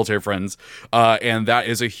bunch of military friends, and that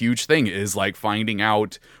is a huge thing, is like finding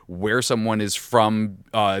out where someone is from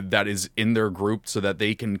that is in their group so that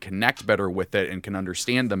they can connect better with it and can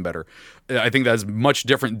understand them better. I think that's much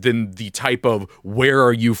different than the type of where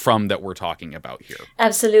are you from that we're talking about here.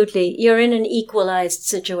 Absolutely. You're in an equalized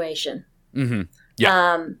situation. Mm-hmm.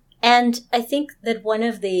 Yeah. And I think that one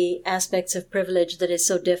of the aspects of privilege that is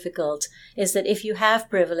so difficult is that if you have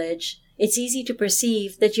privilege, it's easy to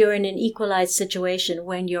perceive that you're in an equalized situation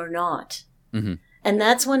when you're not. Mm-hmm. And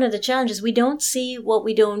that's one of the challenges. We don't see what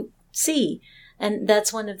we don't see. And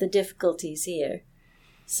that's one of the difficulties here.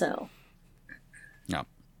 So. Yeah.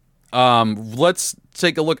 Let's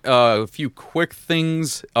take a look a few quick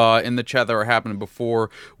things in the chat that are happening before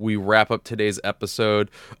we wrap up today's episode.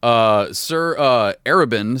 Sir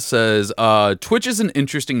Arabin says, Twitch is an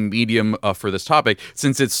interesting medium for this topic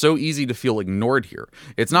since it's so easy to feel ignored here.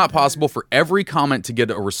 It's not possible for every comment to get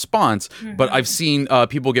a response, but I've seen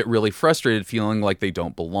people get really frustrated feeling like they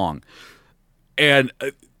don't belong. And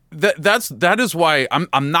that is why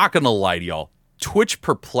I'm not going to lie to y'all. Twitch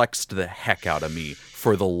perplexed the heck out of me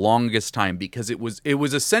for the longest time because it was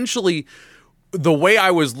essentially the way I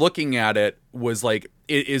was looking at it was like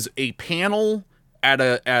it is a panel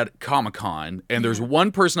at Comic-Con and there's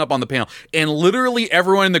one person up on the panel and literally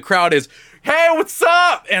everyone in the crowd is, hey, what's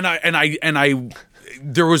up? And I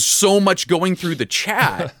there was so much going through the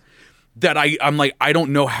chat that I'm like, I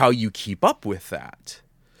don't know how you keep up with that.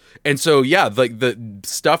 And so, yeah, like the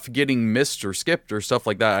stuff getting missed or skipped or stuff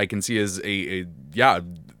like that, I can see as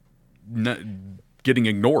getting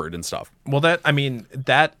ignored and stuff. Well,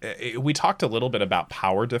 we talked a little bit about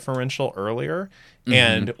power differential earlier.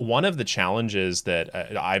 And one of the challenges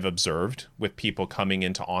that I've observed with people coming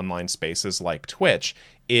into online spaces like Twitch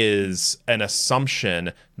is an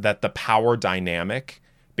assumption that the power dynamic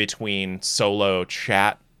between solo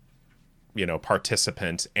chat,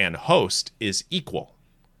 participant and host is equal.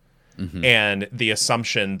 And the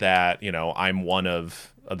assumption that, I'm one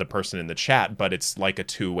of the person in the chat, but it's like a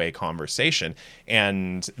two-way conversation.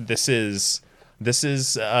 And this is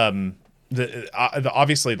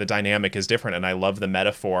obviously the dynamic is different, and I love the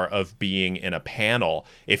metaphor of being in a panel.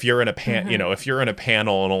 If you're in a if you're in a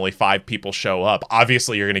panel and only 5 people show up,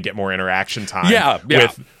 obviously you're going to get more interaction time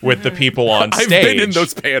with the people on stage. I've been in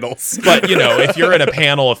those panels. But if you're in a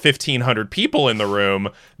panel of 1,500 people in the room,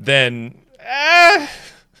 then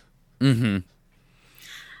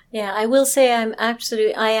Yeah, I will say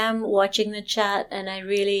I am watching the chat, and I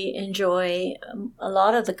really enjoy a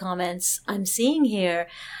lot of the comments I'm seeing here.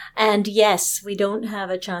 And yes, we don't have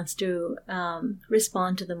a chance to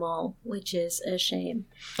respond to them all, which is a shame.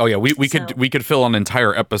 Oh yeah, we could fill an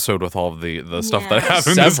entire episode with all of the stuff that I have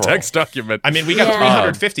in this text document. I mean, we got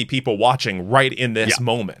 350 people watching right in this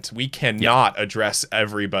moment. We cannot address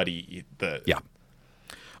everybody.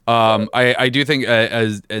 I do think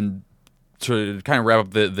to kind of wrap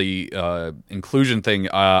up the inclusion thing,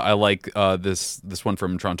 I like this one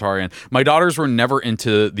from Trontarian. My daughters were never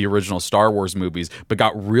into the original Star Wars movies, but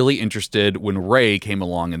got really interested when Rey came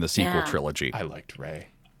along in the sequel trilogy. I liked Rey.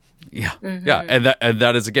 Yeah, yeah, and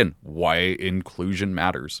that is again why inclusion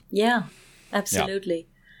matters. Yeah, absolutely.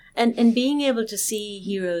 And being able to see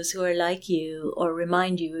heroes who are like you or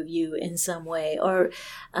remind you of you in some way, or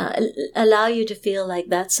allow you to feel like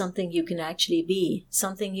that's something you can actually be,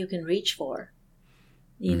 something you can reach for.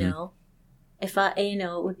 If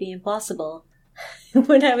it would be impossible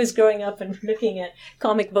when I was growing up and looking at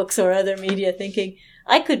comic books or other media, thinking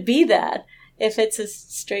I could be that if it's a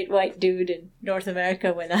straight white dude in North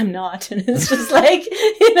America when I'm not. And it's just like,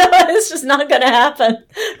 it's just not going to happen.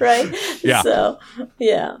 Right. Yeah. So,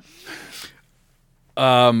 yeah.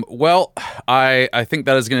 Well, I think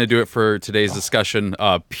that is going to do it for today's discussion,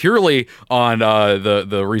 purely on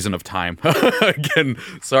the reason of time. Again,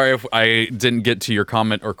 sorry if I didn't get to your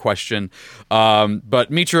comment or question.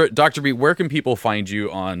 But Mitra, Dr. B, where can people find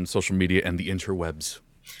you on social media and the interwebs?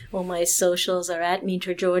 Well, my socials are at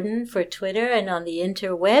Mitra Jordan for Twitter, and on the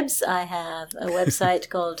interwebs, I have a website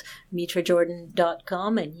called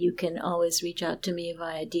mitrajordan.com, and you can always reach out to me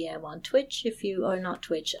via DM on Twitch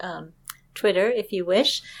Twitter if you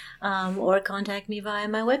wish, or contact me via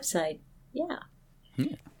my website. Yeah.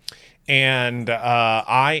 And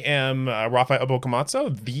I am Rafael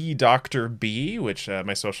Abokamatsu, the Dr. B, which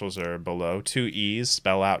my socials are below. 2 E's,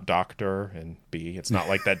 spell out Doctor and B. It's not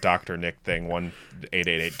like that Dr. Nick thing,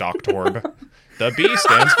 1-888 Doctorb. The B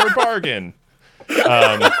stands for bargain.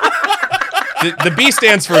 The B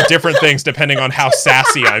stands for different things depending on how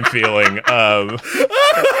sassy I'm feeling.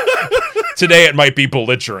 Today it might be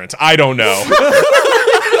belligerent. I don't know.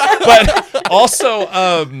 But also,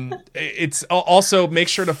 it's also make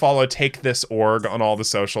sure to follow Take This Org on all the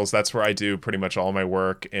socials. That's where I do pretty much all my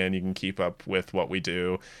work, and you can keep up with what we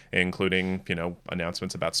do, including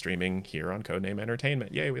announcements about streaming here on Codename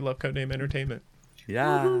Entertainment. Yay, we love Codename Entertainment.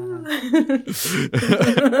 Yeah.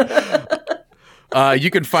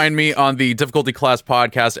 You can find me on the Difficulty Class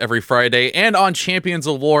podcast every Friday and on Champions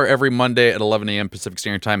of Lore every Monday at 11 a.m. Pacific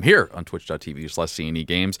Standard Time here on twitch.tv/CNE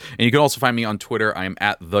Games. And you can also find me on Twitter. I am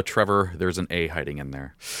at the Trevor. There's an A hiding in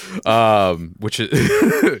there, which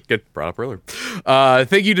is get brought up earlier.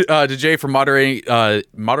 Thank you to Jay for moderating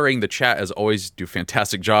the chat. As always, do a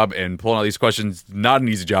fantastic job, and pulling all these questions, not an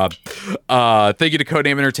easy job. Thank you to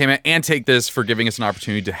Codename Entertainment and Take This for giving us an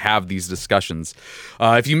opportunity to have these discussions.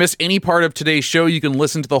 If you missed any part of today's show, you can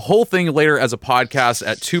listen to the whole thing later as a podcast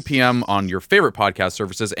at 2 p.m. on your favorite podcast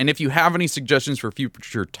services. And if you have any suggestions for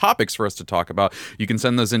future topics for us to talk about, you can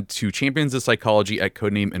send those into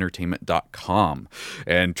championsofpsychology@codenameentertainment.com.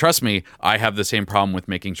 And trust me, I have the same problem with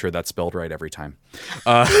making sure that's spelled right every time.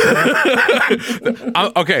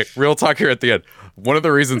 Okay, real talk here at the end. One of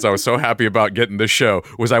the reasons I was so happy about getting this show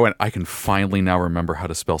was I can finally now remember how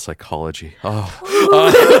to spell psychology.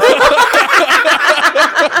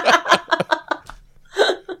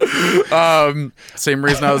 Same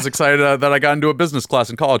reason I was excited that I got into a business class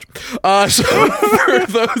in college. So for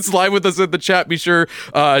those live with us in the chat, be sure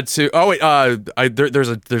to. There's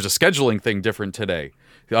a scheduling thing different today.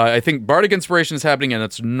 I think Bardic Inspiration is happening and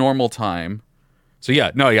it's normal time. So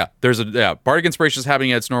there's Bardic Inspiration is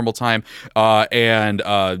happening at its normal time, and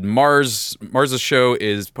Mars's show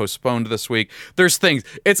is postponed this week. There's things.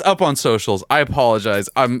 It's up on socials. I apologize.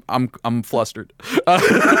 I'm flustered.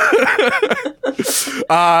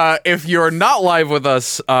 If you're not live with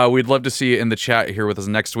us, we'd love to see you in the chat here with us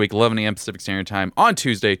next week, 11 a.m. Pacific Standard Time on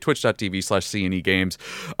Tuesday, twitch.tv/CNE Games.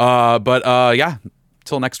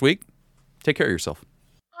 Till next week, take care of yourself.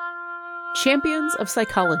 Champions of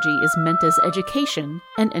Psychology is meant as education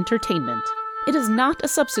and entertainment. It is not a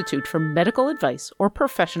substitute for medical advice or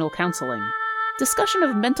professional counseling. Discussion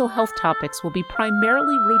of mental health topics will be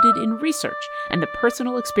primarily rooted in research and the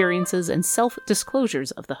personal experiences and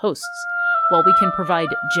self-disclosures of the hosts. While we can provide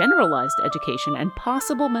generalized education and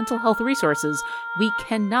possible mental health resources, we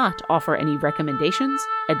cannot offer any recommendations,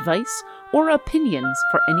 advice, or opinions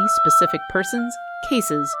for any specific persons,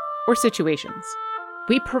 cases, or situations.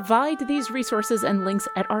 We provide these resources and links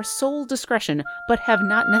at our sole discretion, but have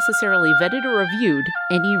not necessarily vetted or reviewed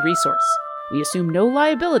any resource. We assume no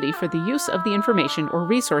liability for the use of the information or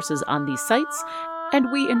resources on these sites,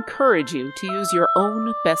 and we encourage you to use your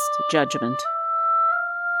own best judgment.